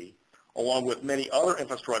CIC, along with many other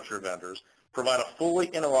infrastructure vendors, provide a fully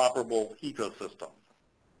interoperable ecosystem.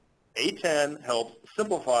 A10 helps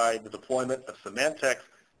simplify the deployment of Symantec's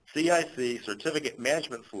CIC certificate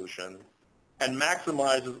management solution and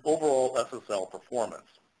maximizes overall SSL performance.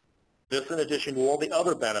 This in addition to all the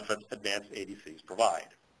other benefits advanced ADCs provide.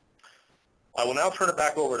 I will now turn it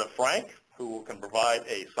back over to Frank, who can provide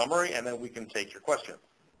a summary, and then we can take your questions.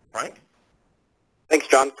 Frank? Thanks,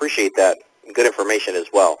 John. Appreciate that. Good information as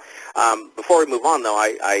well. Before we move on, though,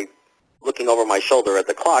 I looking over my shoulder at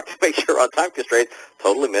the clock to make sure on time constraints,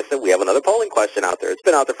 totally missed it. We have another polling question out there. It's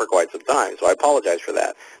been out there for quite some time, so I apologize for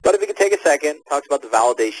that. But if you could take a second, talks about the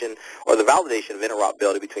validation of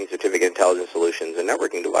interoperability between certificate intelligence solutions and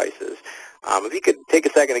networking devices. If you could take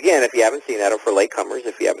a second again, if you haven't seen that, or for latecomers,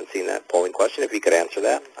 if you haven't seen that polling question, if you could answer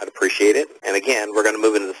that, I'd appreciate it. And again, we're going to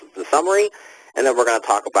move into the summary, and then we're going to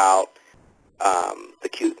talk about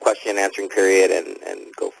the question and answering period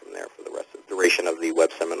and go from there for the rest of the duration of the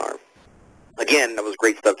web seminar. Again, that was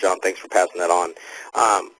great stuff, John. Thanks for passing that on.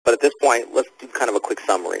 But at this point, let's do kind of a quick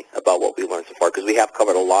summary about what we learned so far, because we have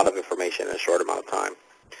covered a lot of information in a short amount of time.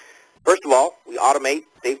 First of all, we automate,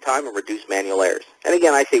 save time, and reduce manual errors. And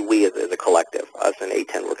again, I say we as a collective, us and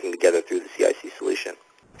A10 working together through the CIC solution.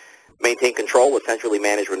 Maintain control with centrally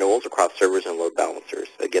managed renewals across servers and load balancers.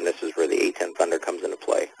 Again, this is where the A10 Thunder comes into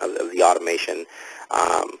play, of the automation,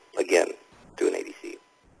 again, through an ADC.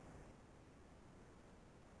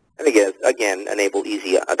 And again, enable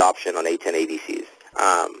easy adoption on A10 ADCs.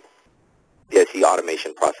 The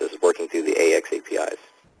automation process is working through the AX APIs.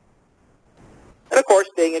 And of course,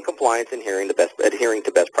 staying in compliance and adhering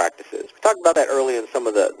to best practices. We talked about that earlier in some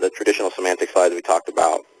of the traditional Symantec slides we talked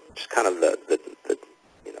about, just kind of the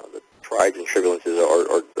trials and tribulations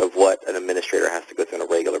or of what an administrator has to go through on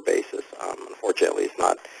a regular basis. Unfortunately,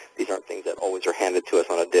 these aren't things that always are handed to us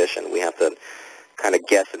on a dish, and we have to kind of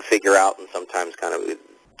guess and figure out, and sometimes kind of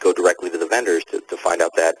go directly to the vendors to find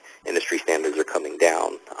out that industry standards are coming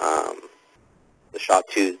down. The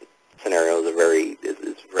SHA-2 scenario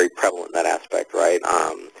is very prevalent in that aspect, right?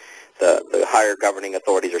 The higher governing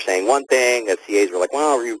authorities are saying one thing, as CAs were like,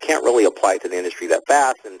 well, you can't really apply it to the industry that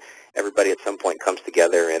fast, and everybody at some point comes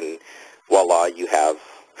together, and voila, you have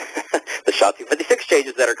the SHA-256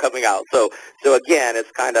 changes that are coming out. So again,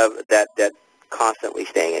 it's kind of that constantly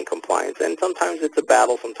staying in compliance, and sometimes it's a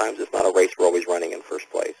battle, sometimes it's not a race we're always running in first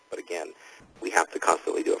place, but again, we have to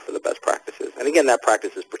constantly do it for the best practices. And again, that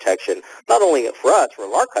practice is protection, not only for us, for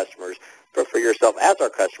our customers, but for yourself as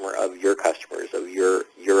our customer, of your customers, of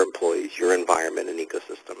your employees, your environment and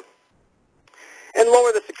ecosystem. And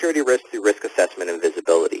lower the security risk through risk assessment and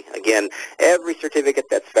visibility. Again, every certificate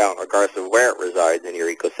that's found, regardless of where it resides in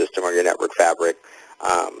your ecosystem or your network fabric,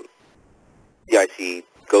 the IC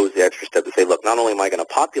goes the extra step to say, look, not only am I going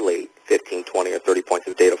to populate 15, 20, or 30 points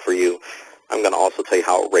of data for you, I'm going to also tell you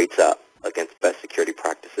how it rates up against best security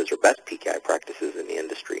practices or best PKI practices in the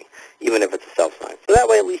industry, even if it's a self-sign. So that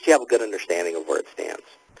way at least you have a good understanding of where it stands.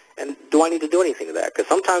 And do I need to do anything to that? Because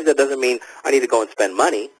sometimes that doesn't mean I need to go and spend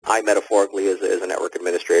money. I metaphorically, as a network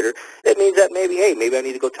administrator, it means that maybe I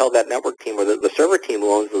need to go tell that network team or the server team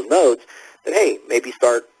who owns those nodes that, hey, maybe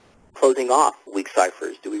start closing off weak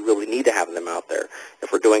ciphers. Do we really need to have them out there?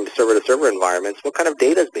 If we're doing server-to-server environments, what kind of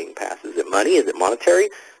data is being passed? Is it money? Is it monetary?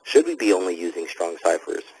 Should we be only using strong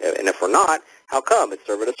ciphers? And if we're not, how come? It's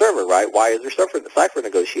server-to-server, right? Why is there cipher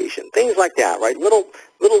negotiation? Things like that, right? Little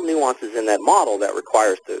nuances in that model that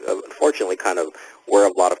requires to, unfortunately, kind of wear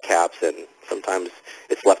a lot of caps, and sometimes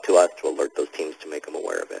it's left to us to alert those teams to make them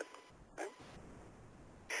aware of it. Okay?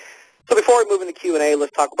 So before we move into Q&A,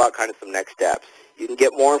 let's talk about kind of some next steps. You can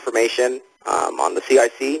get more information on the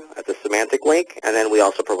CIC at the Symantec link, and then we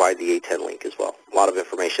also provide the A10 link as well. A lot of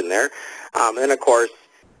information there. And then, of course,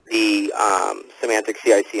 the Symantec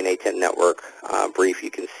CIC and A10 network brief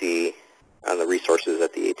you can see on the resources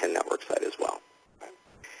at the A10 network site as well. Okay.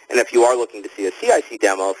 And if you are looking to see a CIC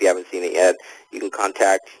demo, if you haven't seen it yet, you can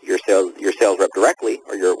contact your sales rep directly,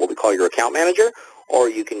 or what we call your account manager, or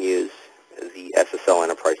you can use the SSL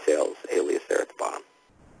Enterprise Sales alias there at the bottom.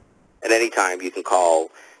 At any time, you can call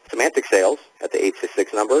Symantec Sales at the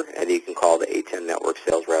 866 number, and you can call the A10 Network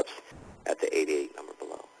Sales Reps at the 88 number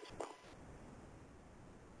below as well.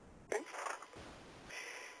 Okay.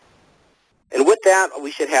 And with that, we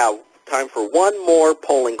should have time for one more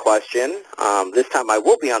polling question. This time I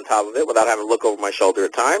will be on top of it without having to look over my shoulder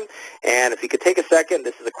at time. And if you could take a second,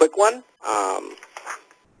 this is a quick one.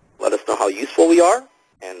 Let us know how useful we are,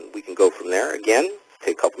 and we can go from there. Again,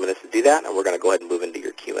 take a couple minutes to do that, and we're going to go ahead and move into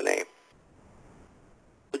your Q&A.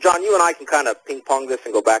 So John, you and I can kind of ping-pong this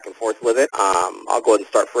and go back and forth with it. I'll go ahead and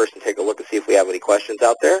start first and take a look and see if we have any questions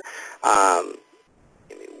out there.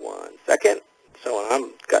 Give me 1 second. So I've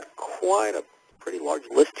got quite a pretty large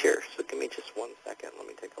list here, so give me just 1 second. Let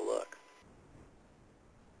me take a look.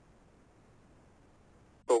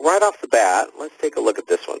 So right off the bat, let's take a look at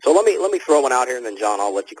this one. So let me throw one out here, and then John,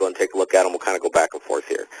 I'll let you go and take a look at them. We'll kind of go back and forth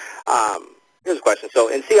here. Here's a question. So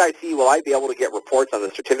in CIC, will I be able to get reports on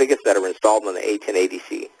the certificates that are installed on the A10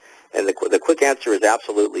 ADC? And the quick answer is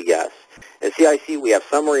absolutely yes. In CIC, we have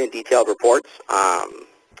summary and detailed reports.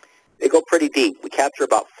 They go pretty deep. We capture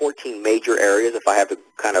about 14 major areas. If I have to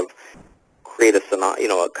kind of create a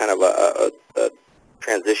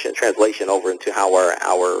translation over into how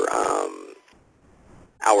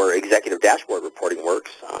our executive dashboard reporting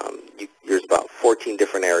works, there's about 14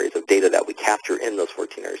 different areas of data that we capture in those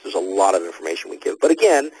 14 areas. There's a lot of information we give. But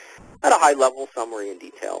again, at a high level, summary and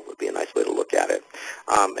detail would be a nice way to look at it.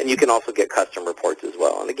 And you can also get custom reports as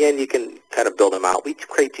well. And again, you can kind of build them out. We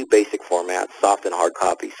create 2 basic formats, soft and hard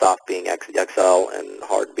copy, soft being Excel and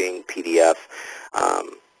hard being PDF.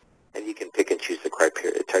 And you can pick and choose the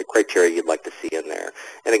criteria you'd like to see in there.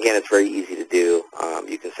 And again, it's very easy to do.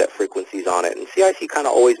 You can set frequencies on it. And CIC kind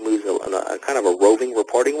of always moves in a kind of a roving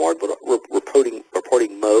reporting mode,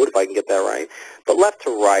 if I can get that right. But left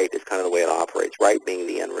to right is kind of the way it operates, right being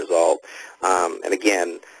the end result. And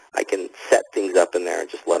again, I can set things up in there and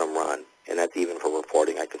just let them run. And that's even for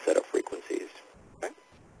reporting. I can set up frequencies. Okay.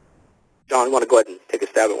 John, you want to go ahead and take a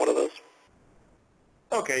stab at one of those?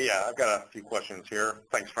 Okay, yeah, I've got a few questions here.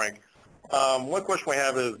 Thanks, Frank. One question we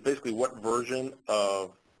have is basically what version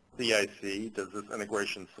of CIC does this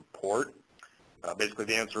integration support? Basically,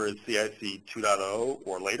 the answer is CIC 2.0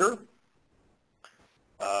 or later.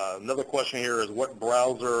 Another question here is what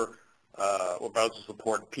browsers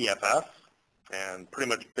support PFS? And pretty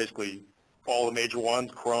much basically all the major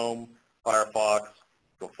ones, Chrome, Firefox,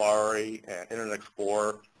 Safari, and Internet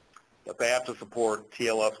Explorer, but they have to support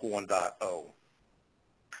TLS 1.0.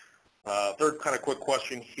 Third kind of quick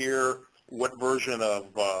question here, what version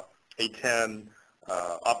of A10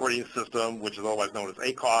 operating system, which is otherwise known as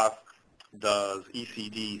ACOS, does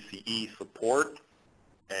ECDCE support?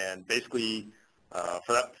 And basically,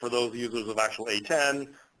 for those users of actual A10,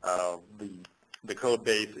 the code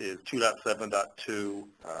base is 2.7.2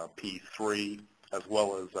 P3, as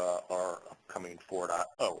well as our upcoming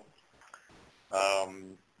 4.0.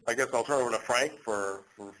 I guess I'll turn it over to Frank for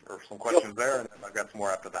some questions there, and I've got some more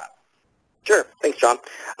after that. Sure. Thanks, John.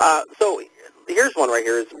 So here's one right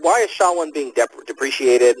here. Is why is SHA-1 being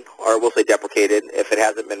depreciated, or we'll say deprecated, if it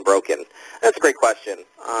hasn't been broken? That's a great question.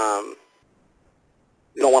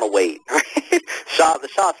 You don't want to wait. Right? The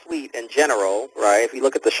SHA suite in general, right? If you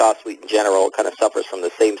look at the SHA suite in general, it kind of suffers from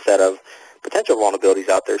the same set of potential vulnerabilities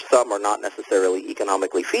out there. Some are not necessarily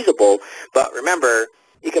economically feasible, but remember,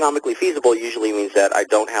 economically feasible usually means that I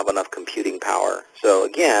don't have enough computing power. So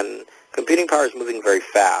again, computing power is moving very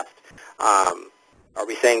fast. Are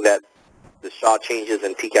we saying that the SHA changes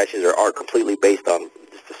and P caches are completely based on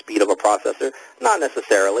just the speed of a processor? Not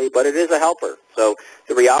necessarily, but it is a helper. So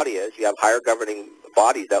the reality is you have higher governing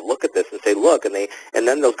bodies that look at this and say, look, and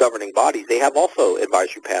then those governing bodies, they have also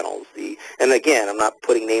advisory panels. And again, I'm not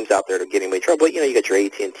putting names out there to get anybody in trouble, but you got your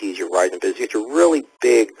AT&Ts, your Verizon business, you got your really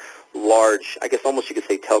big, large, I guess almost you could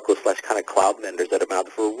say telco / kind of cloud vendors that have been out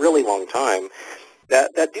there for a really long time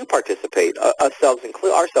that do participate, ourselves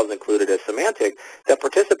included as Symantec, that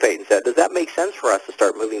participate and said, does that make sense for us to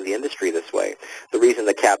start moving the industry this way? The reason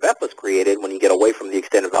the CAPF was created, when you get away from the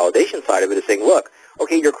extended validation side of it, is saying, look,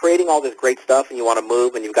 okay, you're creating all this great stuff and you want to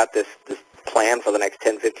move and you've got this plan for the next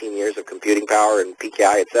 10, 15 years of computing power and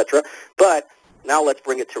PKI, et cetera, but now let's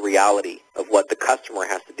bring it to reality of what the customer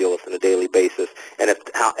has to deal with on a daily basis and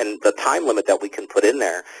the time limit that we can put in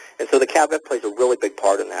there. And so the CAPF plays a really big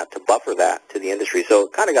part in that to buffer that to the industry. So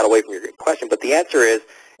it kind of got away from your question, but the answer is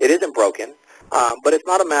it isn't broken, but it's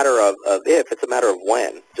not a matter of if, it's a matter of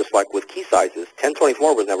when. Just like with key sizes,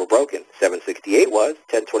 1024 was never broken. 768 was,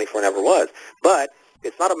 1024 never was. But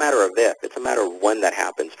it's not a matter of if, it's a matter of when that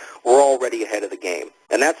happens. We're already ahead of the game.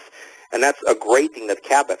 And that's a great thing that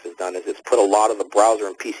CAPF has done, is it's put a lot of the browser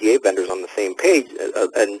and PCA vendors on the same page,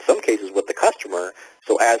 in some cases with the customer.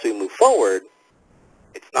 So as we move forward,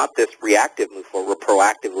 it's not this reactive move forward, we're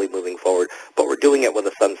proactively moving forward, but we're doing it with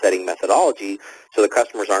a sunsetting methodology so the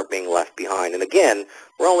customers aren't being left behind. And again,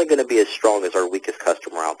 we're only going to be as strong as our weakest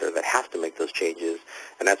customer out there that has to make those changes,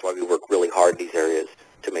 and that's why we work really hard in these areas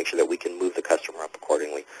to make sure that we can move the customer up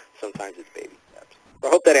accordingly. Sometimes it's baby steps. So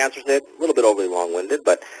I hope that answers it. A little bit overly long-winded,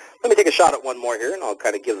 but let me take a shot at one more here, and I'll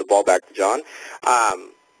kind of give the ball back to John.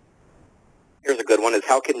 Here's a good one, is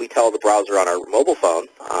how can we tell the browser on our mobile phone,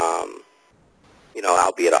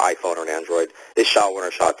 albeit an iPhone or an Android, is SHA-1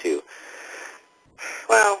 or SHA-2?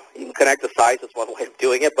 Well, you can connect the sites. That's one way of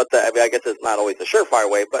doing it, but I guess it's not always a surefire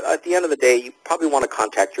way. But at the end of the day, you probably want to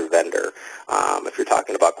contact your vendor. If you're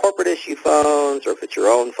talking about corporate issue phones, or if it's your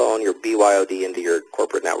own phone, your BYOD into your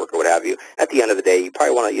corporate network or what have you, at the end of the day, you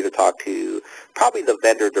probably want to either talk to probably the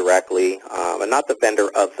vendor directly, and not the vendor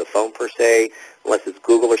of the phone per se, unless it's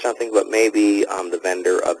Google or something, but maybe the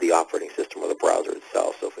vendor of the operating system or the browser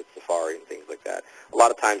itself, so if it's Safari and things like that. A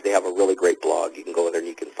lot of times they have a really great blog. You can go in there and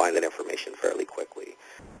you can find that information fairly quickly.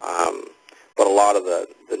 But a lot of the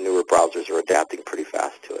newer browsers are adapting pretty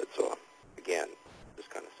fast to it. So, again, just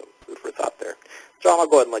kind of some food for thought there. John, I'll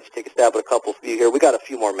go ahead and let you take a stab at a couple for you here. We got a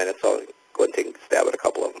few more minutes, so I'll go ahead and take a stab at a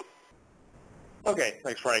couple of them. Okay,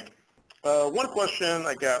 thanks, Frank. One question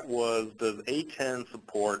I got was, does A10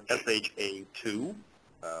 support SHA-2?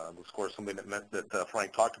 Of course, something that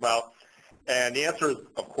Frank talked about. And the answer is,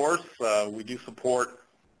 of course, we do support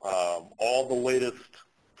all the latest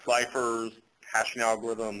ciphers, hashing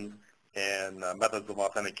algorithms, and methods of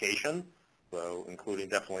authentication, so including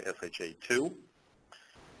definitely SHA-2.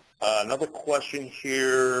 Another question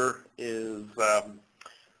here is the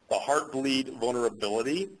Heartbleed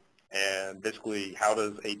vulnerability, and basically how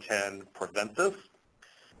does A10 prevent this?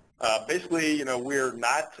 Basically, A10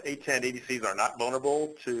 ADCs are not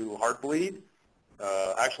vulnerable to Heartbleed.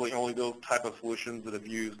 Actually, only those type of solutions that have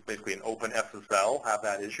used basically an open SSL have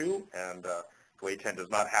that issue, and so A10 does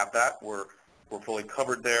not have that. We're fully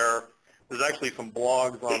covered there. There's actually some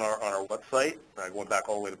blogs on our website, going back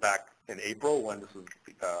all the way back in April when this was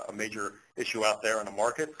a major issue out there in the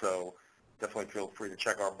market. So definitely feel free to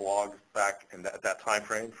check our blogs back in that time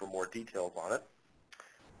frame for more details on it.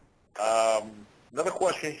 Another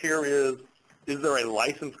question here is there a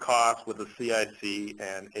license cost with the CIC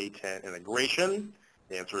and A10 integration?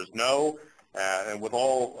 The answer is no. And with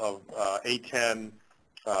all of A10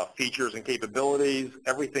 features and capabilities,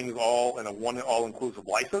 everything's all in a one all-inclusive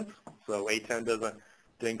license. So A10 doesn't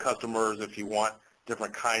ding customers if you want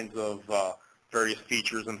different kinds of various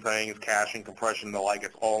features and things, caching, compression, and the like.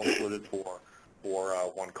 It's all included for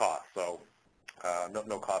one cost. So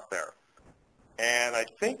no cost there. And I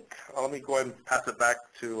think, let me go ahead and pass it back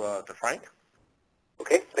to Frank.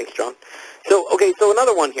 Okay, thanks, John. So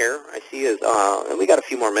another one here I see is, and we got a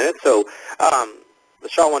few more minutes. So the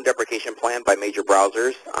SHA-1 deprecation plan by major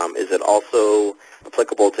browsers, is it also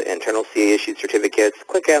applicable to internal CA-issued certificates?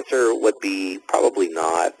 Quick answer would be probably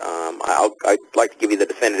not. I'd like to give you the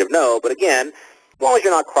definitive no, but again, as long as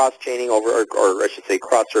you're not cross-chaining over, or I should say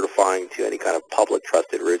cross-certifying to any kind of public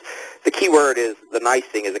trusted routes. The key word is, the nice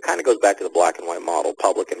thing is it kind of goes back to the black and white model,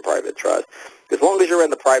 public and private trust. As long as you're in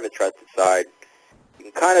the private trusted side,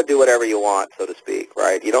 you can kind of do whatever you want, so to speak,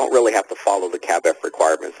 right? You don't really have to follow the CABF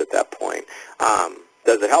requirements at that point.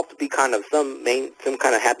 Does it help to be kind of some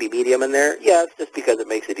kind of happy medium in there? Yes, just because it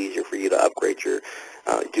makes it easier for you to upgrade your,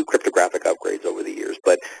 do cryptographic upgrades over the years.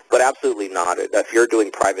 But absolutely not. If you're doing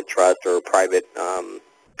private trust or private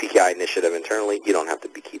PKI initiative internally, you don't have to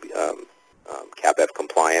be CABF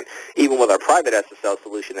compliant. Even with our private SSL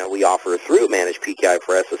solution that we offer through Managed PKI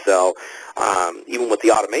for SSL, even with the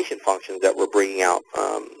automation functions that we're bringing out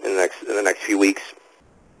in the next few weeks,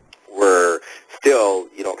 we're still,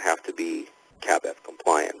 you don't have to be CABF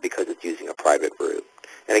compliant because it's using a private route.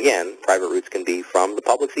 And again, private routes can be from the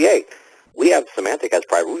public CA. We have Symantec as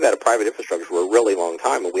private. We've had a private infrastructure for a really long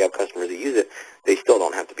time, and we have customers who use it. They still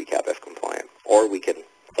don't have to be CABF compliant, or we can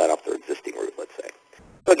let off their existing route, let's say.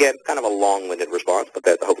 So again, kind of a long-winded response, but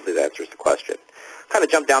hopefully that answers the question. Kind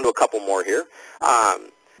of jump down to a couple more here.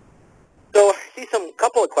 So I see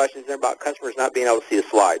couple of questions there about customers not being able to see the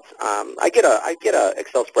slides. I get a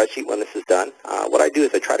Excel spreadsheet when this is done. What I do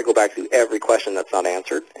is I try to go back through every question that's not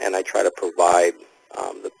answered, and I try to provide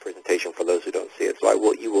the presentation for those who don't see it.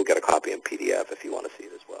 So you will get a copy in PDF if you want to see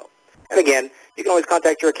it as well. And again, you can always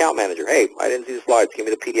contact your account manager. Hey, I didn't see the slides. Give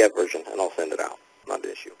me the PDF version, and I'll send it out. Not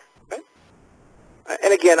an issue. Okay?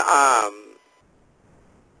 And again, let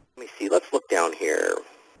me see. Let's look down here.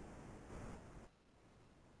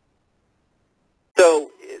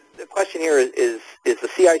 So the question here is the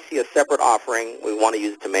CIC a separate offering? We want to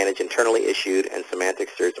use it to manage internally issued and Symantec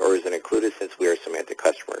certs, or is it included since we are Symantec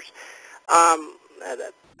customers?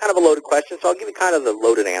 That's kind of a loaded question, so I'll give you kind of the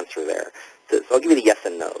loaded answer there. So I'll give you the yes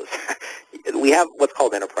and no's. We have what's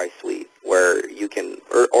called Enterprise Suite, where you can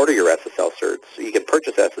order your SSL certs. So you can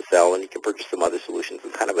purchase SSL, and you can purchase some other solutions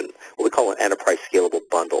in kind of what we call an enterprise scalable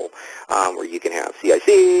bundle, where you can have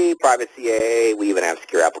CIC, private CA. We even have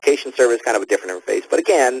secure application service, kind of a different interface. But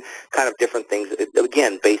again, kind of different things,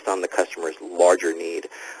 again, based on the customer's larger need.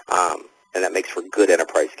 And that makes for good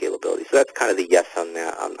enterprise scalability. So that's kind of the yes on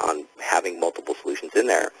that, on having multiple solutions in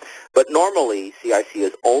there. But normally, CIC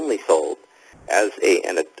is only sold as a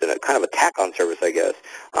kind of a tack-on service, I guess,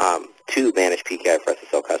 to Managed PKI for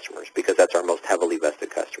SSL customers, because that's our most heavily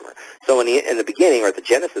vested customer. So in the beginning, or at the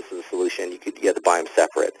genesis of the solution, you had to buy them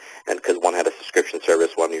separate, and because one had a subscription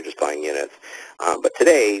service, one you're just buying units. But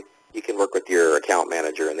today, you can work with your account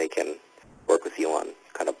manager, and they can work with you on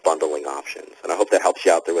kind of bundling options. And I hope that helps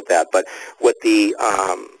you out there with that. But with the,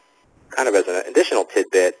 kind of as an additional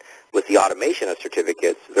tidbit, with the automation of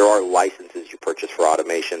certificates, there are licenses you purchase for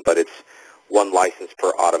automation, but it's one license per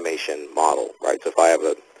automation model, right? So if I have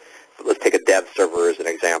let's take a dev server as an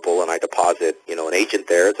example, and I deposit, an agent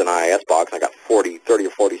there, it's an IIS box, and I got 30 or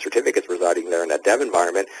 40 certificates residing there in that dev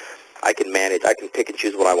environment. I can pick and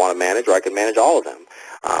choose what I want to manage, or I can manage all of them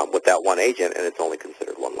with that one agent, and it's only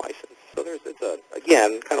considered one license. So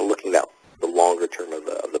again, kind of looking at the longer term of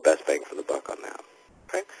the best bang for the buck on that.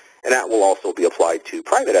 Okay, and that will also be applied to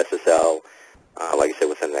private SSL, like I said,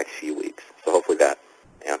 within the next few weeks. So hopefully that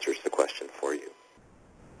answers the question for you.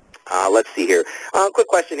 Let's see here. Quick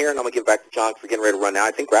question here, and I'm going to give it back to John because we're getting ready to run now.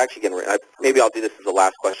 I think we're actually getting ready. Maybe I'll do this as the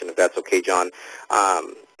last question if that's okay, John.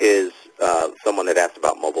 Is someone that asked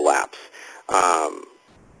about mobile apps.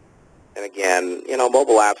 And again,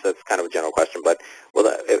 mobile apps, that's kind of a general question, but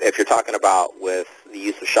if you're talking about with the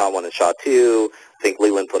use of SHA-1 and SHA-2, I think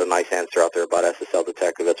Leland put a nice answer out there about SSL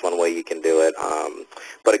Detective. That's one way you can do it.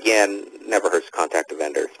 But again, never hurts to contact a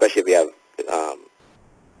vendor, especially if you have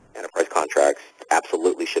enterprise contracts.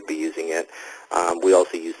 Absolutely should be using it. We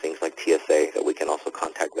also use things like TSA that we can also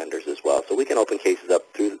contact vendors as well. So we can open cases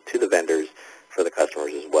up to the vendors for the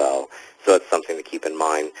customers as well. So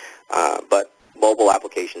mobile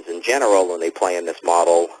applications in general, when they play in this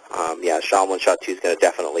model, yeah, SHA-1, SHA-2 is going to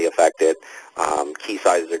definitely affect it. Key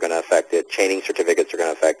sizes are going to affect it. Chaining certificates are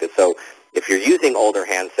going to affect it. So if you're using older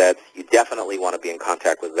handsets, you definitely want to be in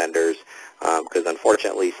contact with vendors because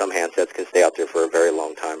unfortunately some handsets can stay out there for a very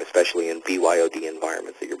long time, especially in BYOD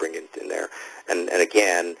environments that you're bringing in there. And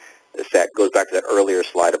again, that goes back to that earlier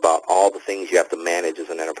slide about all the things you have to manage as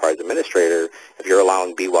an enterprise administrator. If you're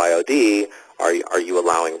allowing BYOD, are you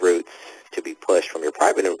allowing routes to be pushed from your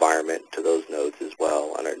private environment to those nodes as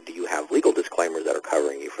well? And do you have legal disclaimers that are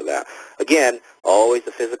covering you for that? Again, always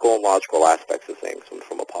the physical and logical aspects of things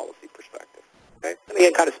from a policy perspective. Okay? And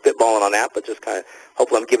again, kind of spitballing on that, but just kind of,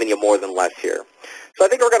 hopefully I'm giving you more than less here. So I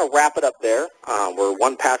think we're going to wrap it up there. We're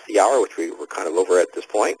one past the hour, which we're kind of over at this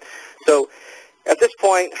point. So at this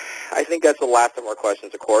point, I think that's the last of our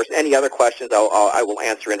questions, of course. Any other questions I will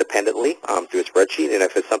answer independently through a spreadsheet, and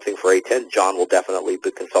if it's something for A10, John will definitely be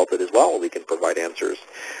consulted as well, and we can provide answers.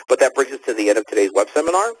 But that brings us to the end of today's web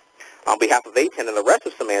seminar. On behalf of A10 and the rest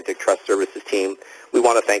of Symantec Trust Services team, we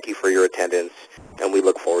want to thank you for your attendance, and we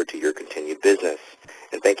look forward to your continued business.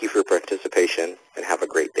 And thank you for your participation, and have a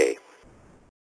great day.